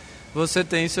consulta, você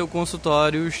tem seu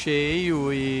consultório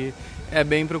cheio e é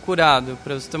bem procurado.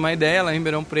 Para você ter uma ideia, lá em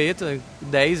Ribeirão Preto,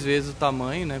 10 vezes o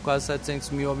tamanho, né, quase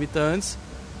 700 mil habitantes.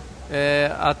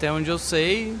 Até onde eu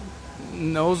sei,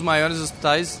 os maiores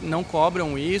hospitais não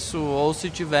cobram isso, ou se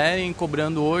tiverem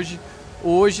cobrando hoje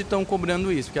estão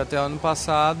cobrando isso, porque até ano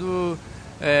passado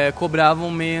cobravam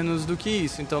menos do que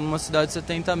isso. Então, numa cidade de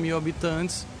 70 mil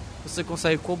habitantes, você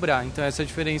consegue cobrar. Então, essa é a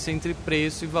diferença entre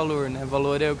preço e valor, né?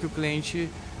 Valor é o que o cliente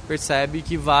percebe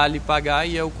que vale pagar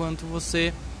e é o quanto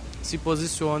você se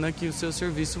posiciona que o seu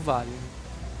serviço vale.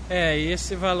 E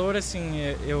esse valor, assim,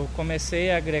 eu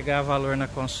comecei a agregar valor na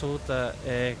consulta,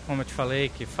 como eu te falei,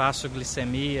 que faço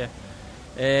glicemia,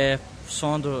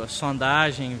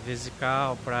 sondagem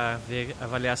vesical para ver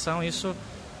avaliação, isso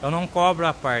eu não cobro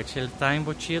à parte, ele está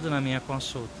embutido na minha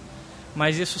consulta.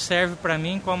 Mas isso serve para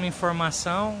mim como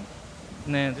informação,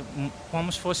 né, como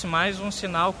se fosse mais um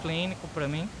sinal clínico para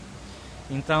mim.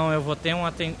 Então eu vou ter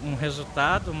um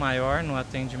resultado maior no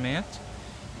atendimento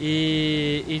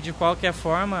e de qualquer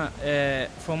forma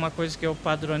foi uma coisa que eu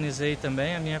padronizei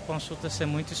também, a minha consulta ser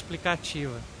muito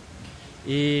explicativa.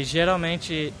 E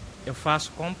geralmente eu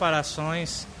faço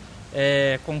comparações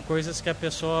com coisas que a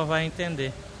pessoa vai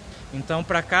entender. Então,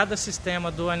 para cada sistema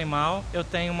do animal, eu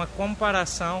tenho uma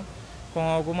comparação com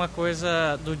alguma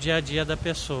coisa do dia a dia da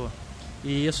pessoa.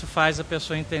 E isso faz a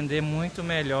pessoa entender muito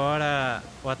melhor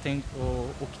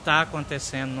o que está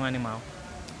acontecendo no animal.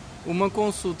 Uma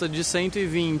consulta de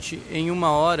 120 em 1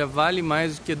 hora vale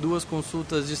mais do que 2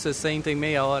 consultas de 60 em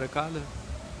meia hora cada?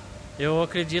 Eu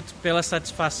acredito pela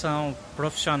satisfação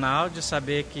profissional de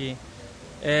saber que...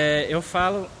 eu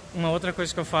falo, uma outra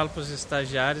coisa que eu falo para os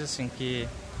estagiários, assim, que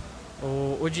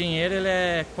o dinheiro ele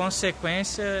é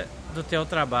consequência do teu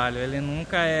trabalho, ele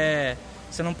nunca é...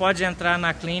 Você não pode entrar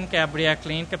na clínica e abrir a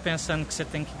clínica pensando que você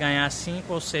tem que ganhar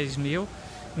 5 ou 6 mil,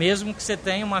 mesmo que você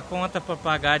tenha uma conta para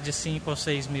pagar de 5 ou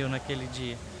 6 mil naquele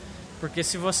dia. Porque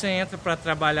se você entra para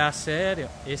trabalhar a sério,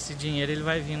 esse dinheiro ele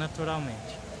vai vir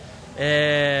naturalmente.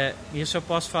 Isso eu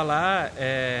posso falar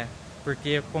porque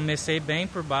eu comecei bem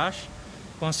por baixo,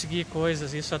 consegui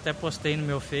coisas, isso eu até postei no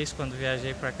meu Face quando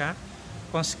viajei para cá,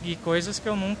 consegui coisas que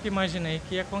eu nunca imaginei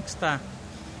que ia conquistar.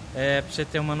 Para você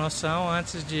ter uma noção,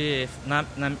 antes de...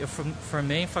 eu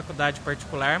formei em faculdade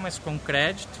particular, mas com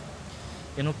crédito,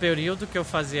 e no período que eu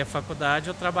fazia faculdade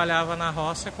eu trabalhava na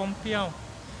roça como peão.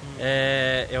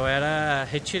 Eu era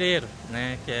retireiro,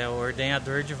 né, que é o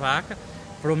ordenhador de vaca,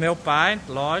 para o meu pai,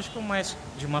 lógico, mas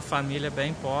de uma família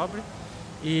bem pobre.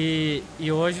 E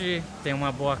hoje tem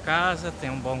uma boa casa, tem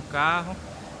um bom carro,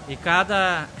 e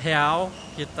cada real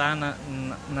que está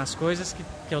nas coisas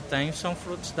que eu tenho são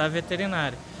frutos da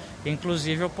veterinária.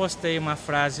 Inclusive eu postei uma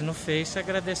frase no Face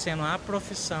agradecendo a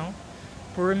profissão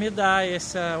por me dar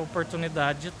essa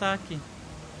oportunidade de estar aqui.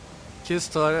 Que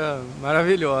história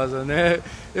maravilhosa, né?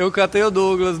 Eu catei o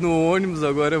Douglas no ônibus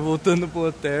agora, voltando pro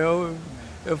hotel.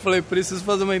 Eu falei, preciso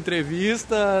fazer uma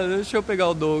entrevista, deixa eu pegar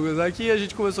o Douglas. Aqui a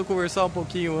gente começou a conversar um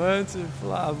pouquinho antes,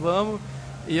 falei, vamos.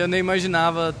 E eu nem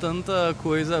imaginava tanta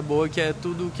coisa boa, que é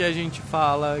tudo que a gente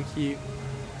fala aqui.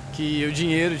 Que o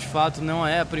dinheiro, de fato, não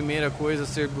é a primeira coisa a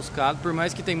ser buscado, por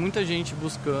mais que tem muita gente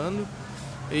buscando.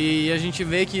 E a gente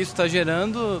vê que isso está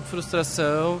gerando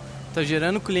frustração, está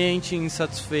gerando cliente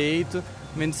insatisfeito.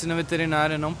 Medicina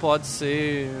veterinária não pode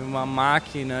ser uma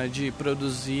máquina de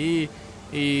produzir,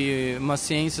 e uma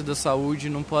ciência da saúde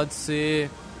não pode ser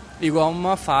igual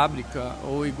uma fábrica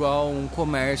ou igual um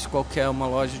comércio qualquer, uma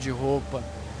loja de roupa,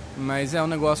 mas é um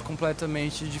negócio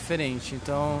completamente diferente.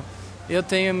 Então eu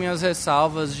tenho minhas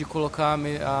ressalvas de colocar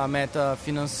a meta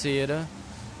financeira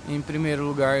em primeiro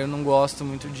lugar. Eu não gosto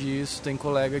muito disso, tem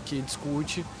colega que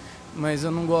discute, mas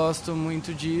eu não gosto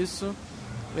muito disso,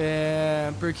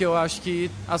 porque eu acho que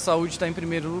a saúde está em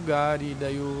primeiro lugar, e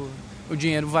daí o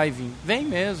dinheiro vai vir. Vem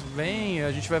mesmo, vem,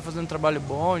 a gente vai fazendo um trabalho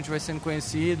bom, a gente vai sendo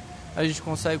conhecido, a gente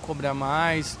consegue cobrar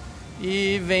mais,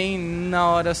 e vem na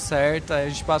hora certa, a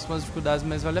gente passa umas dificuldades,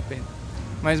 mas vale a pena.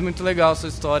 Mas muito legal essa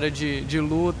história de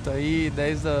luta aí,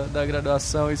 desde da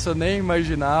graduação, isso eu nem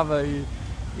imaginava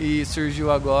e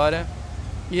surgiu agora.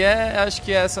 E acho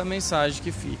que é essa mensagem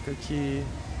que fica,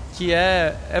 que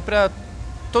é para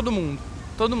todo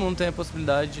mundo tem a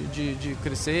possibilidade de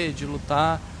crescer, de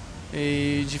lutar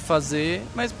e de fazer,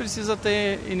 mas precisa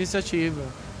ter iniciativa.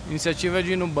 Iniciativa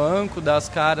de ir no banco, dar as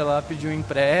caras lá, pedir um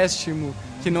empréstimo,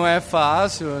 que não é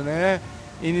fácil, né?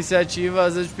 Iniciativa,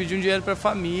 às vezes, de pedir um dinheiro para a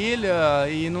família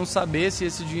e não saber se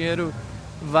esse dinheiro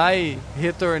vai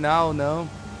retornar ou não.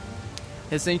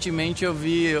 Recentemente eu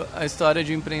vi a história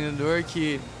de um empreendedor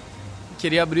que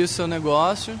queria abrir o seu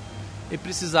negócio e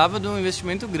precisava de um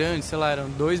investimento grande, sei lá, eram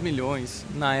 2 milhões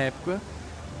na época.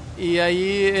 E aí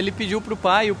ele pediu para o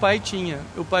pai e o pai tinha.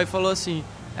 O pai falou assim: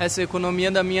 essa é a economia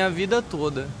da minha vida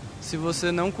toda. Se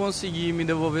você não conseguir me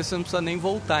devolver, você não precisa nem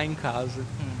voltar em casa.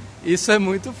 Isso é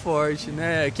muito forte,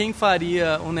 né? Quem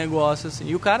faria um negócio assim?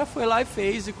 E o cara foi lá e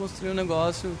fez e construiu um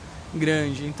negócio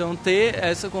grande. Então ter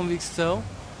essa convicção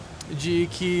de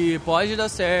que pode dar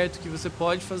certo, que você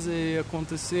pode fazer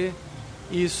acontecer,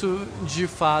 isso de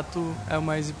fato é o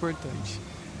mais importante.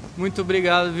 Muito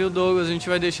obrigado, viu, Douglas? A gente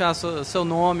vai deixar seu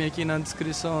nome aqui na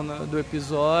descrição do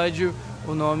episódio,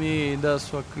 o nome da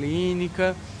sua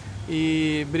clínica,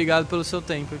 e obrigado pelo seu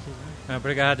tempo aqui.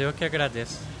 Obrigado, eu que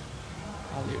agradeço.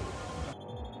 Valeu.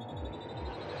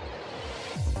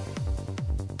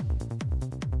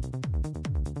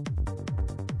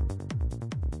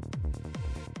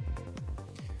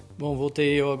 Bom,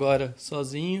 voltei eu agora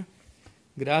sozinho.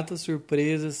 Grata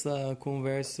surpresa essa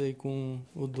conversa aí com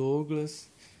o Douglas.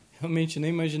 Realmente nem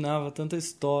imaginava tanta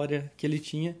história que ele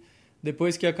tinha.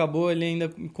 Depois que acabou, ele ainda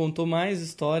contou mais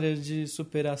histórias de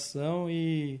superação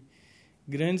e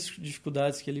grandes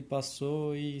dificuldades que ele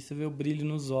passou. E você vê o brilho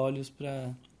nos olhos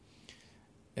para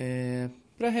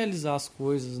realizar as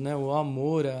coisas, né? O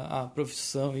amor à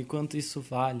profissão e quanto isso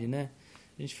vale, né?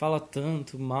 A gente fala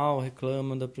tanto mal,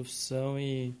 reclama da profissão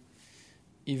e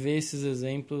ver esses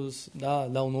exemplos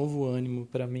dá um novo ânimo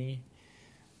para mim.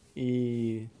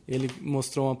 E ele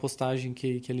mostrou uma postagem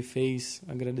que ele fez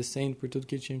agradecendo por tudo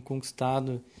que ele tinha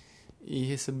conquistado e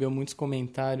recebeu muitos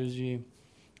comentários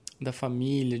da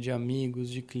família, de amigos,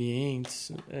 de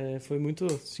clientes. Foi muito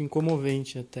assim,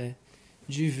 comovente até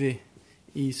de ver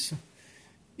isso.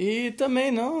 E também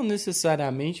não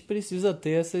necessariamente precisa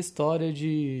ter essa história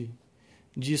de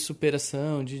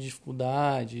superação, de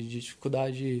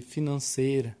dificuldade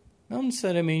financeira. Não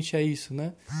necessariamente é isso,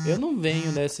 né? Eu não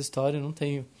venho dessa história, não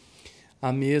tenho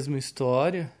a mesma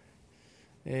história.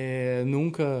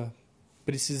 Nunca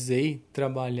precisei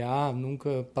trabalhar,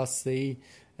 nunca passei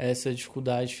essa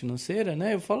dificuldade financeira,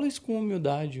 né? Eu falo isso com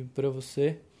humildade para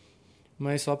você,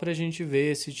 mas só para a gente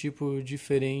ver esse tipo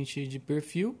diferente de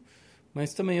perfil,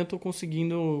 mas também eu estou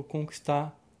conseguindo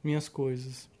conquistar minhas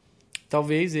coisas.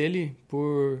 Talvez ele,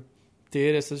 por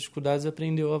ter essas dificuldades,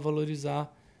 aprendeu a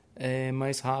valorizar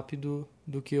mais rápido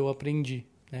do que eu aprendi,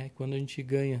 né? Quando a gente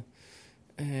ganha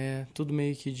tudo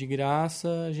meio que de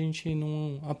graça, a gente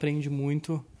não aprende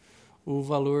muito o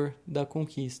valor da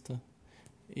conquista.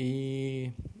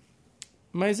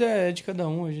 Mas é de cada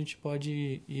um, a gente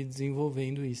pode ir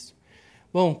desenvolvendo isso.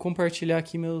 Bom, compartilhar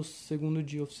aqui meu segundo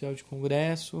dia oficial de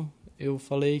congresso. Eu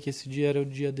falei que esse dia era o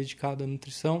dia dedicado à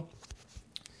nutrição.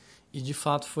 E de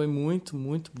fato foi muito,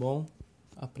 muito bom.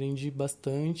 Aprendi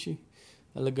bastante.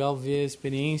 É legal ver a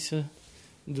experiência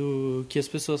do que as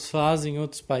pessoas fazem em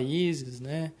outros países,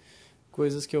 né?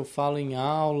 Coisas que eu falo em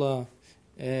aula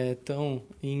estão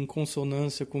em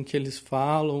consonância com o que eles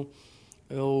falam,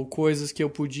 ou coisas que eu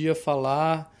podia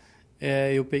falar,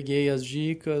 eu peguei as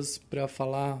dicas para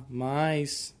falar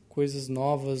mais, coisas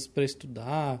novas para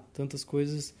estudar, tantas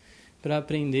coisas para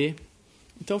aprender.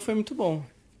 Então foi muito bom.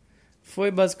 Foi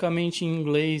basicamente em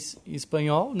inglês e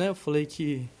espanhol, né? Eu falei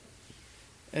que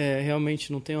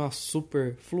realmente não tenho uma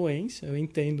super fluência. Eu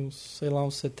entendo, sei lá,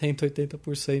 uns 70%,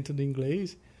 80% do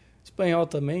inglês. Espanhol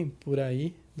também, por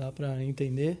aí, dá para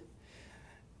entender.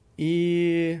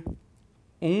 E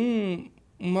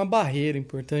uma barreira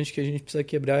importante que a gente precisa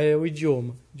quebrar é o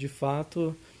idioma. De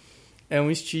fato, é um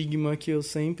estigma que eu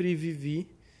sempre vivi.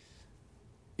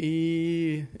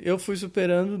 E eu fui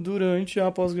superando durante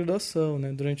a pós-graduação,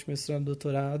 né? Durante o mestrado e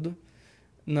doutorado,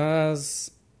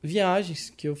 nas viagens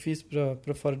que eu fiz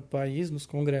para fora do país, nos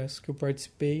congressos que eu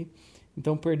participei.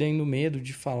 Então, perdendo medo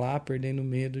de falar, perdendo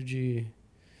medo de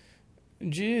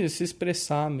se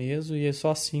expressar mesmo. E é só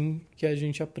assim que a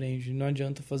gente aprende. Não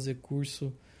adianta fazer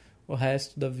curso o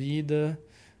resto da vida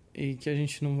e que a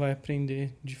gente não vai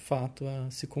aprender, de fato, a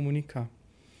se comunicar.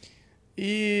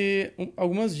 E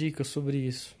algumas dicas sobre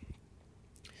isso.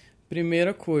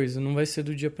 Primeira coisa, não vai ser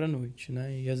do dia para noite,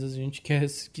 né? E às vezes a gente quer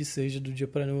que seja do dia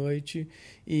para noite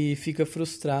e fica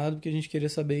frustrado porque a gente queria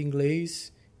saber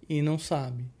inglês e não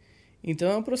sabe.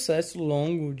 Então é um processo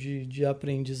longo de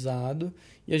aprendizado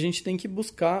e a gente tem que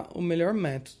buscar o melhor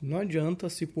método. Não adianta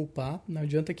se poupar, não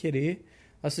adianta querer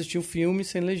assistir um filme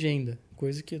sem legenda,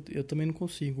 coisa que eu também não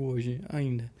consigo hoje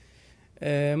ainda.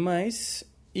 Mas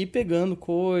ir pegando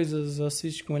coisas,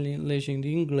 assiste com a legenda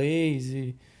em inglês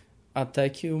e até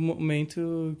que o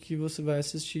momento que você vai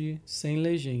assistir sem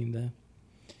legenda.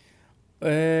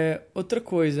 Outra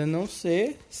coisa, não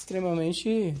ser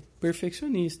extremamente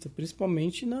perfeccionista,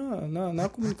 principalmente na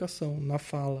comunicação, na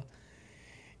fala.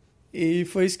 E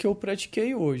foi isso que eu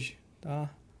pratiquei hoje,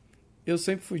 tá? Eu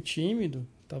sempre fui tímido,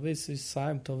 talvez vocês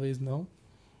saibam, talvez não,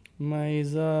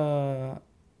 mas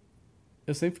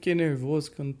eu sempre fiquei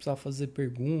nervoso quando precisava fazer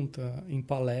pergunta em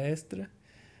palestra.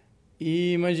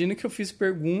 E imagina que eu fiz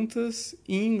perguntas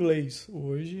em inglês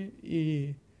hoje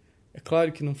e é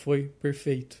claro que não foi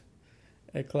perfeito.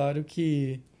 É claro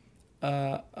que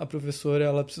a professora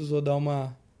ela precisou dar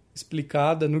uma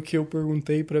explicada no que eu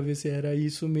perguntei para ver se era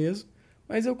isso mesmo,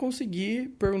 mas eu consegui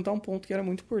perguntar um ponto que era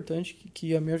muito importante, que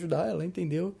ia me ajudar. Ela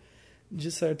entendeu de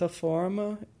certa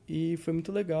forma e foi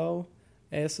muito legal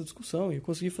essa discussão. E eu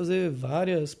consegui fazer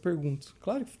várias perguntas.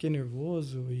 Claro que fiquei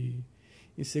nervoso e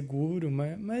inseguro,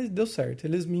 mas deu certo.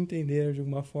 Eles me entenderam de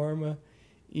alguma forma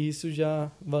e isso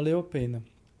já valeu a pena.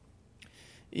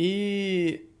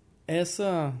 E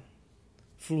essa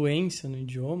fluência no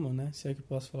idioma, né, se é que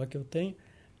posso falar que eu tenho,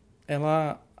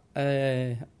 ela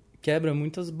quebra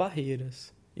muitas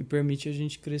barreiras e permite a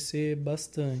gente crescer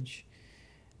bastante.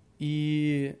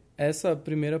 E essa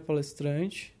primeira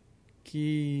palestrante,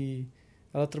 que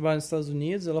ela trabalha nos Estados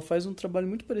Unidos, ela faz um trabalho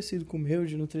muito parecido com o meu,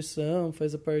 de nutrição,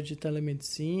 faz a parte de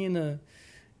telemedicina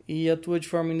e atua de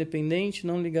forma independente,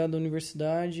 não ligado à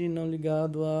universidade, não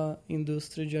ligado à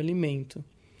indústria de alimento.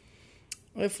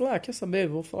 Aí eu falei, quer saber?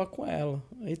 Vou falar com ela.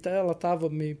 Aí ela estava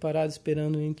meio parada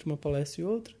esperando entre uma palestra e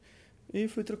outra. E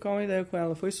fui trocar uma ideia com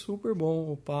ela. Foi super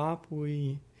bom o papo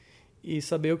e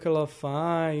saber o que ela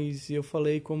faz. E eu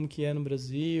falei como que é no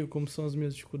Brasil, como são as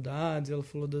minhas dificuldades. Ela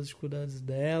falou das dificuldades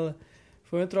dela.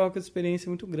 Foi uma troca de experiência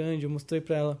muito grande. Eu mostrei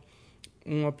para ela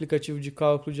um aplicativo de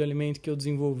cálculo de alimento que eu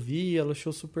desenvolvi. Ela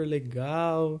achou super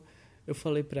legal. Eu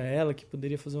falei para ela que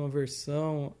poderia fazer uma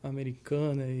versão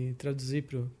americana e traduzir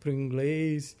para o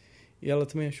inglês. E ela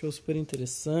também achou super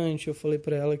interessante. Eu falei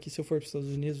para ela que se eu for para os Estados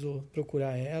Unidos vou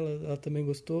procurar ela. Ela também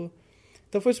gostou.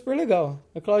 Então foi super legal.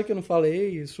 É claro que eu não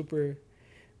falei super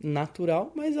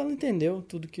natural, mas ela entendeu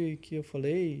tudo que eu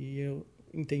falei e eu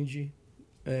entendi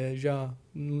já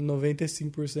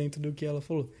 95% do que ela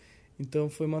falou.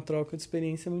 Então foi uma troca de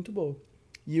experiência muito boa.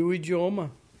 E o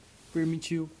idioma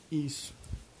permitiu isso.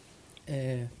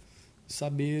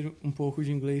 Saber um pouco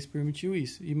de inglês permitiu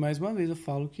isso. E mais uma vez eu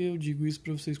falo que eu digo isso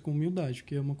para vocês com humildade,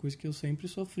 porque é uma coisa que eu sempre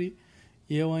sofri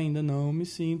e eu ainda não me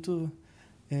sinto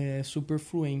super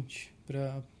fluente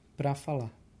para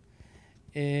falar.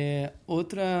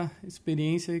 Outra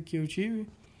experiência que eu tive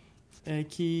é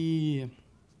que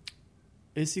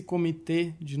esse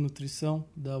comitê de nutrição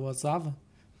da WSAVA,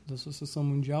 da Associação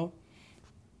Mundial,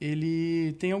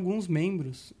 ele tem alguns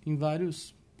membros em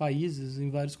vários países,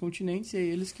 em vários continentes, e é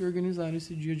eles que organizaram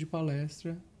esse dia de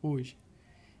palestra hoje.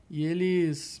 E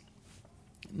eles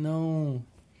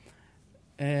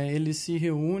eles se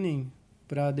reúnem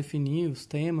para definir os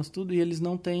temas, tudo, e eles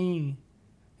não têm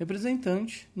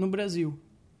representante no Brasil.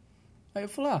 Aí eu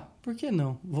falei, por que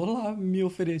não? Vou lá me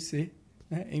oferecer,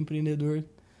 né? Empreendedor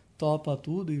topa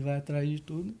tudo e vai atrás de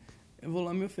tudo. Eu vou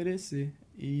lá me oferecer.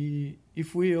 E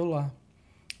fui eu lá.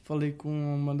 Falei com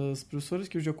uma das professoras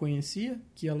que eu já conhecia,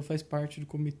 que ela faz parte do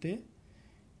comitê,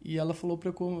 e ela falou para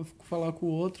eu falar com o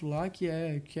outro lá, que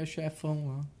é chefão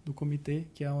lá do comitê,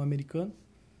 que é um americano.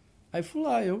 Aí fui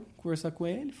lá, eu conversar com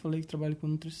ele, falei que trabalho com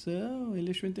nutrição,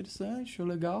 ele achou interessante, achou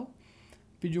legal,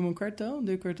 pediu meu cartão,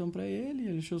 dei o cartão para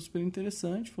ele achou super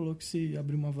interessante, falou que se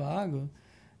abrir uma vaga,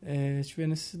 se tiver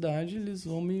necessidade, eles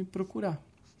vão me procurar.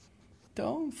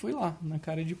 Então, fui lá, na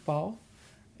cara de pau.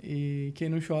 E quem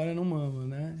não chora não mama,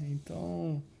 né?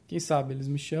 Então, quem sabe, eles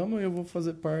me chamam e eu vou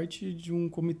fazer parte de um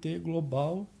comitê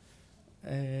global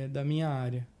da minha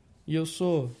área. E eu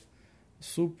sou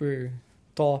super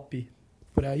top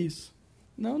para isso?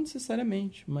 Não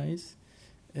necessariamente, mas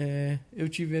eu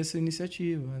tive essa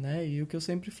iniciativa, né? E o que eu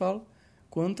sempre falo,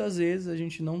 quantas vezes a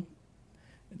gente não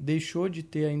deixou de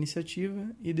ter a iniciativa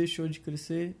e deixou de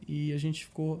crescer e a gente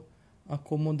ficou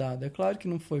acomodado. É claro que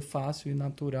não foi fácil e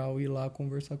natural ir lá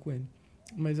conversar com ele,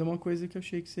 mas é uma coisa que eu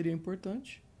achei que seria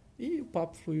importante e o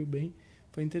papo fluiu bem,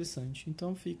 foi interessante.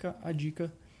 Então fica a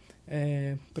dica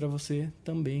para você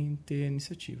também ter a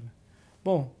iniciativa.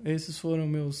 Bom, esses foram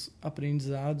meus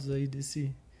aprendizados aí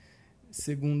desse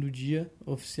segundo dia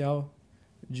oficial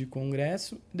de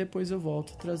congresso, depois eu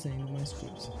volto trazendo mais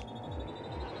coisas.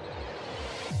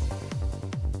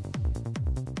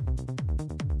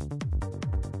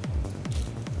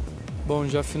 Bom,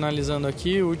 já finalizando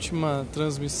aqui, última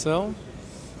transmissão.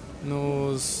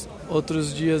 Nos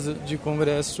outros dias de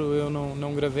congresso eu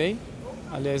não gravei.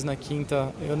 Aliás, na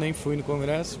quinta eu nem fui no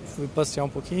congresso, fui passear um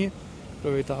pouquinho,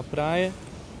 aproveitar a praia.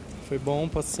 Foi bom o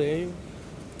passeio.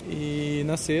 E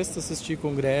na sexta assisti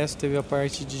congresso, teve a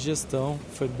parte de gestão,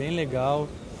 foi bem legal.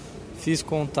 Fiz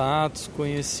contatos,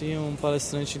 conheci um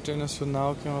palestrante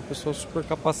internacional que é uma pessoa super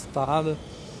capacitada.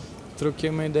 Troquei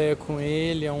uma ideia com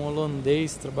ele, é um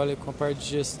holandês, trabalha com a parte de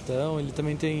gestão. Ele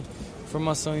também tem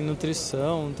formação em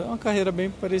nutrição, então é uma carreira bem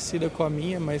parecida com a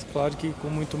minha, mas claro que com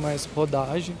muito mais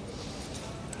rodagem.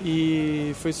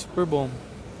 E foi super bom.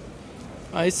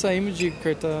 Aí saímos de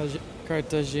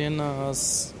Cartagena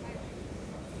às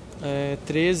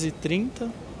 13h30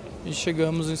 e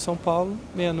chegamos em São Paulo,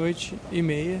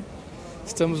 00:30.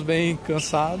 Estamos bem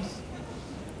cansados.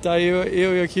 Tá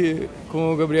eu aqui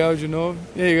com o Gabriel de novo.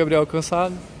 E aí, Gabriel,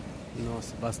 cansado?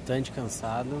 Nossa, bastante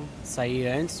cansado. Saí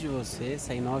antes de você,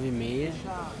 saí 9h30,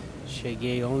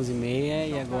 cheguei 11h30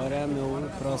 e agora meu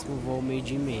próximo voo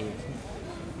 12h30.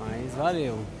 Mas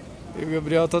valeu. E o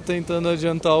Gabriel tá tentando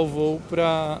adiantar o voo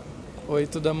para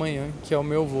 8 da manhã, que é o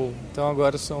meu voo. Então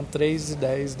agora são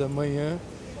 3h10 da manhã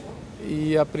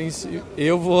e a princípio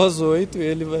eu vou às 8 e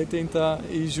ele vai tentar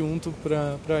ir junto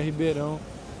para Ribeirão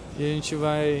e a gente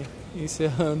vai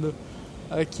encerrando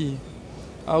aqui.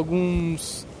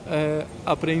 Alguns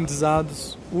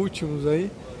aprendizados últimos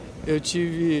aí. Eu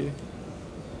tive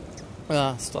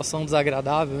a situação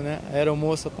desagradável, né? A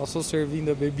aeromoça passou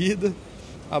servindo a bebida,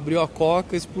 abriu a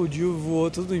coca, explodiu, voou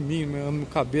tudo em mim, meu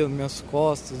cabelo, minhas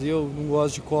costas. Eu não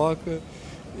gosto de coca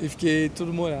e fiquei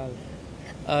tudo molhado.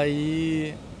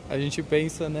 Aí a gente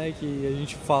pensa, né, que a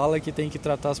gente fala que tem que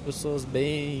tratar as pessoas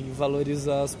bem,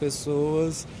 valorizar as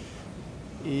pessoas,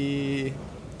 e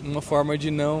uma forma de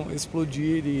não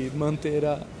explodir e manter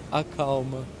a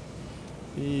calma.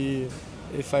 E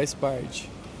faz parte.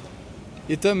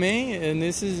 E também,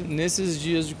 nesses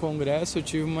dias de congresso, eu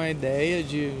tive uma ideia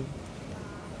de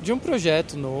um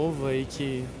projeto novo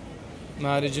aí na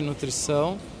área de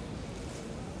nutrição,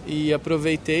 e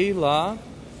aproveitei lá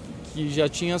que já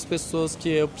tinha as pessoas que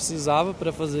eu precisava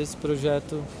para fazer esse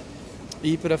projeto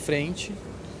ir para frente.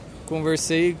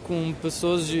 Conversei com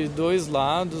pessoas de dois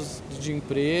lados, de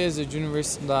empresa, de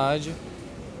universidade,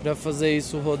 para fazer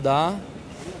isso rodar,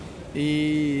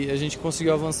 e a gente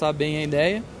conseguiu avançar bem a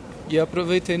ideia, e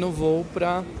aproveitei no voo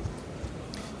para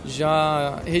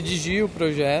já redigir o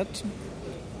projeto,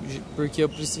 porque eu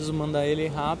preciso mandar ele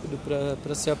rápido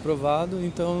para ser aprovado.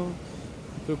 Então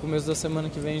para o começo da semana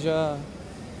que vem a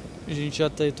gente já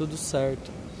tem tudo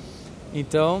certo.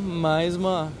 Então mais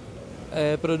uma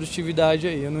produtividade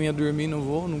aí. Eu não ia dormir no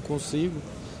voo, não consigo.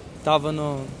 Tava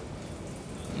no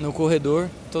corredor,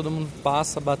 todo mundo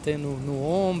passa batendo no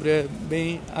ombro, é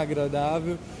bem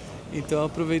agradável. Então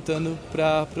aproveitando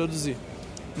para produzir.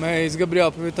 Mas Gabriel,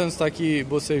 aproveitando que está aqui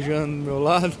bocejando do meu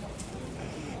lado,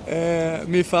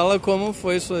 me fala como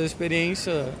foi sua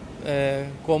experiência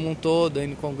como um todo aí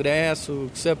no congresso, o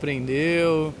que você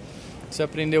aprendeu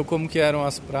como que eram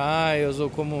as praias, ou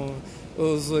como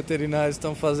os veterinários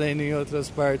estão fazendo em outras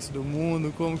partes do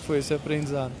mundo. Como foi esse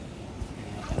aprendizado?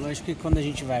 Eu acho que quando a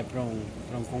gente vai para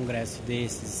um congresso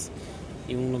desses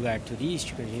em um lugar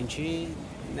turístico, a gente,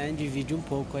 né, divide um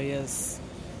pouco aí as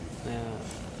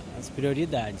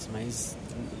prioridades, mas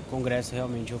o congresso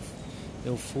realmente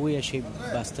eu fui, achei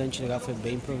bastante legal, foi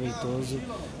bem proveitoso.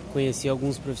 Conheci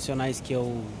alguns profissionais que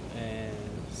eu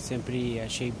sempre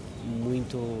achei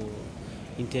muito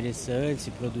interessantes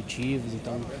e produtivos.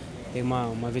 Então tem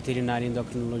uma veterinária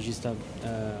endocrinologista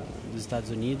dos Estados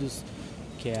Unidos,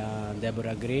 que é a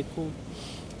Débora Greco,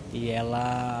 e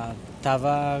ela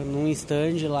estava num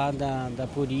stand lá da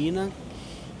Purina,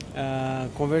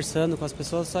 conversando com as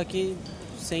pessoas, só que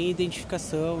sem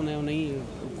identificação, né? Eu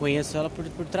conheço ela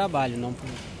por trabalho, não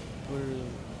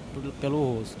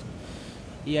pelo rosto.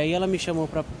 E aí ela me chamou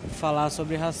para falar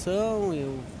sobre ração,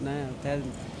 eu, né, até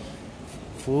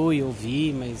fui,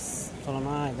 ouvi, mas falando,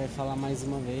 vai falar mais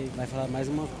uma vez, vai falar mais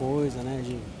uma coisa, né,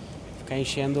 de ficar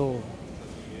enchendo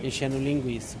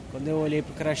linguiça. Quando eu olhei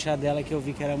pro crachá dela, que eu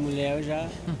vi que era mulher, eu já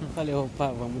falei, opa,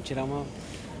 vamos tirar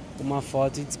uma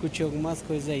foto e discutir algumas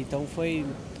coisas aí. Então foi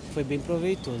bem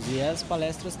proveitoso. E as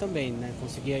palestras também, né,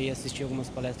 consegui aí assistir algumas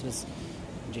palestras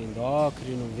de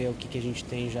endócrino, ver o que a gente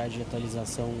tem já de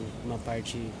atualização na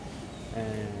parte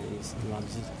do lado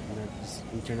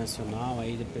internacional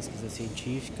aí, da pesquisa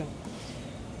científica.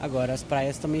 Agora, as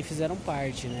praias também fizeram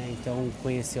parte, né? Então,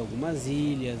 conhecer algumas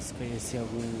ilhas, conhecer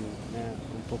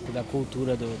um pouco da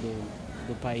cultura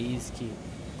do país, que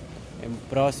é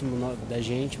próximo da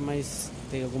gente, mas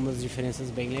tem algumas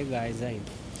diferenças bem legais ainda.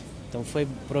 Então, foi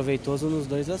proveitoso nos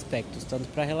dois aspectos, tanto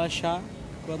para relaxar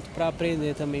quanto para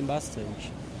aprender também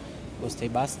bastante. Gostei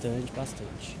bastante.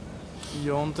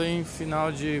 E ontem,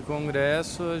 final de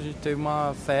congresso, a gente teve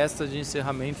uma festa de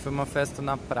encerramento, foi uma festa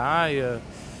na praia.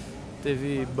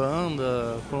 Teve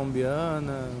banda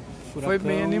colombiana, furacão, foi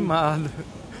bem animado.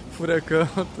 Furacão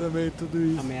também, tudo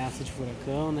isso. Ameaça de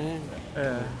furacão, né?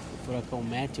 O furacão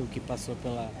Matthew, que passou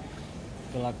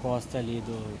pela costa ali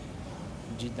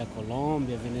da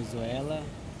Colômbia, Venezuela.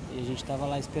 E a gente tava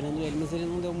lá esperando ele, mas ele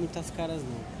não deu muitas caras,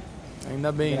 não.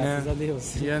 Ainda bem, graças né? a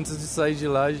Deus. E antes de sair de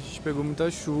lá, a gente pegou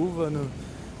muita chuva.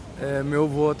 Meu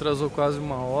voo atrasou quase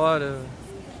 1 hora.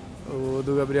 O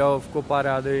do Gabriel ficou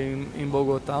parado aí em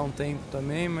Bogotá um tempo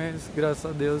também, mas graças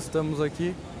a Deus estamos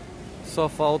aqui. Só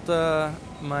falta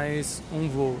mais um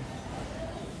voo.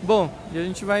 Bom, e a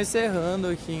gente vai encerrando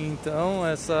aqui então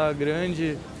essa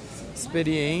grande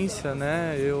experiência,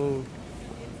 né? Eu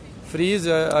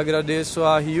agradeço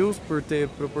a Rios por ter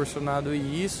proporcionado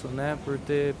isso, né? Por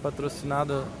ter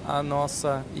patrocinado a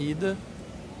nossa ida,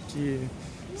 que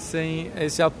sem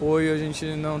esse apoio a gente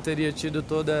não teria tido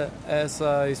toda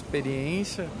essa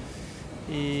experiência.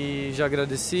 E já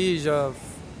agradeci,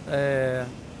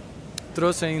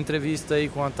 trouxe a entrevista aí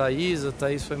com a Thaís. A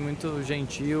Thaís foi muito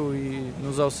gentil e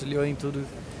nos auxiliou em tudo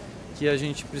que a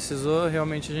gente precisou.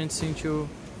 Realmente a gente se sentiu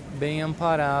bem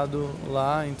amparado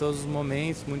lá em todos os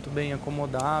momentos, muito bem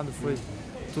acomodado, foi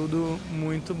tudo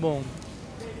muito bom.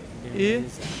 E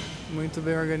muito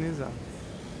bem organizado.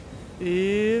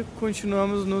 E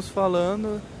continuamos nos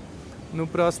falando no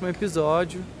próximo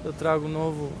episódio. Eu trago um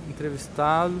novo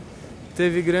entrevistado.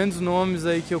 Teve grandes nomes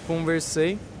aí que eu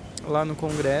conversei lá no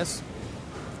congresso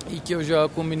e que eu já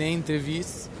combinei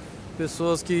entrevistas.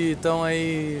 Pessoas que estão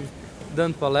aí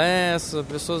dando palestra,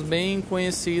 pessoas bem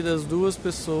conhecidas, 2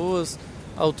 pessoas,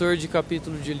 autor de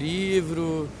capítulo de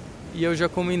livro, e eu já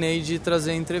combinei de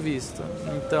trazer entrevista.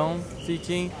 Então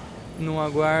fiquem no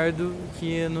aguardo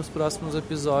que nos próximos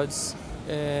episódios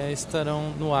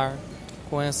estarão no ar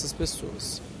com essas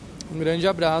pessoas. Um grande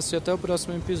abraço e até o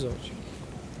próximo episódio.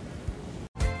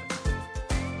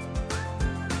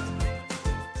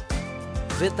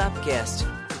 VetupCast,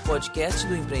 podcast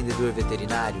do empreendedor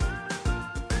veterinário.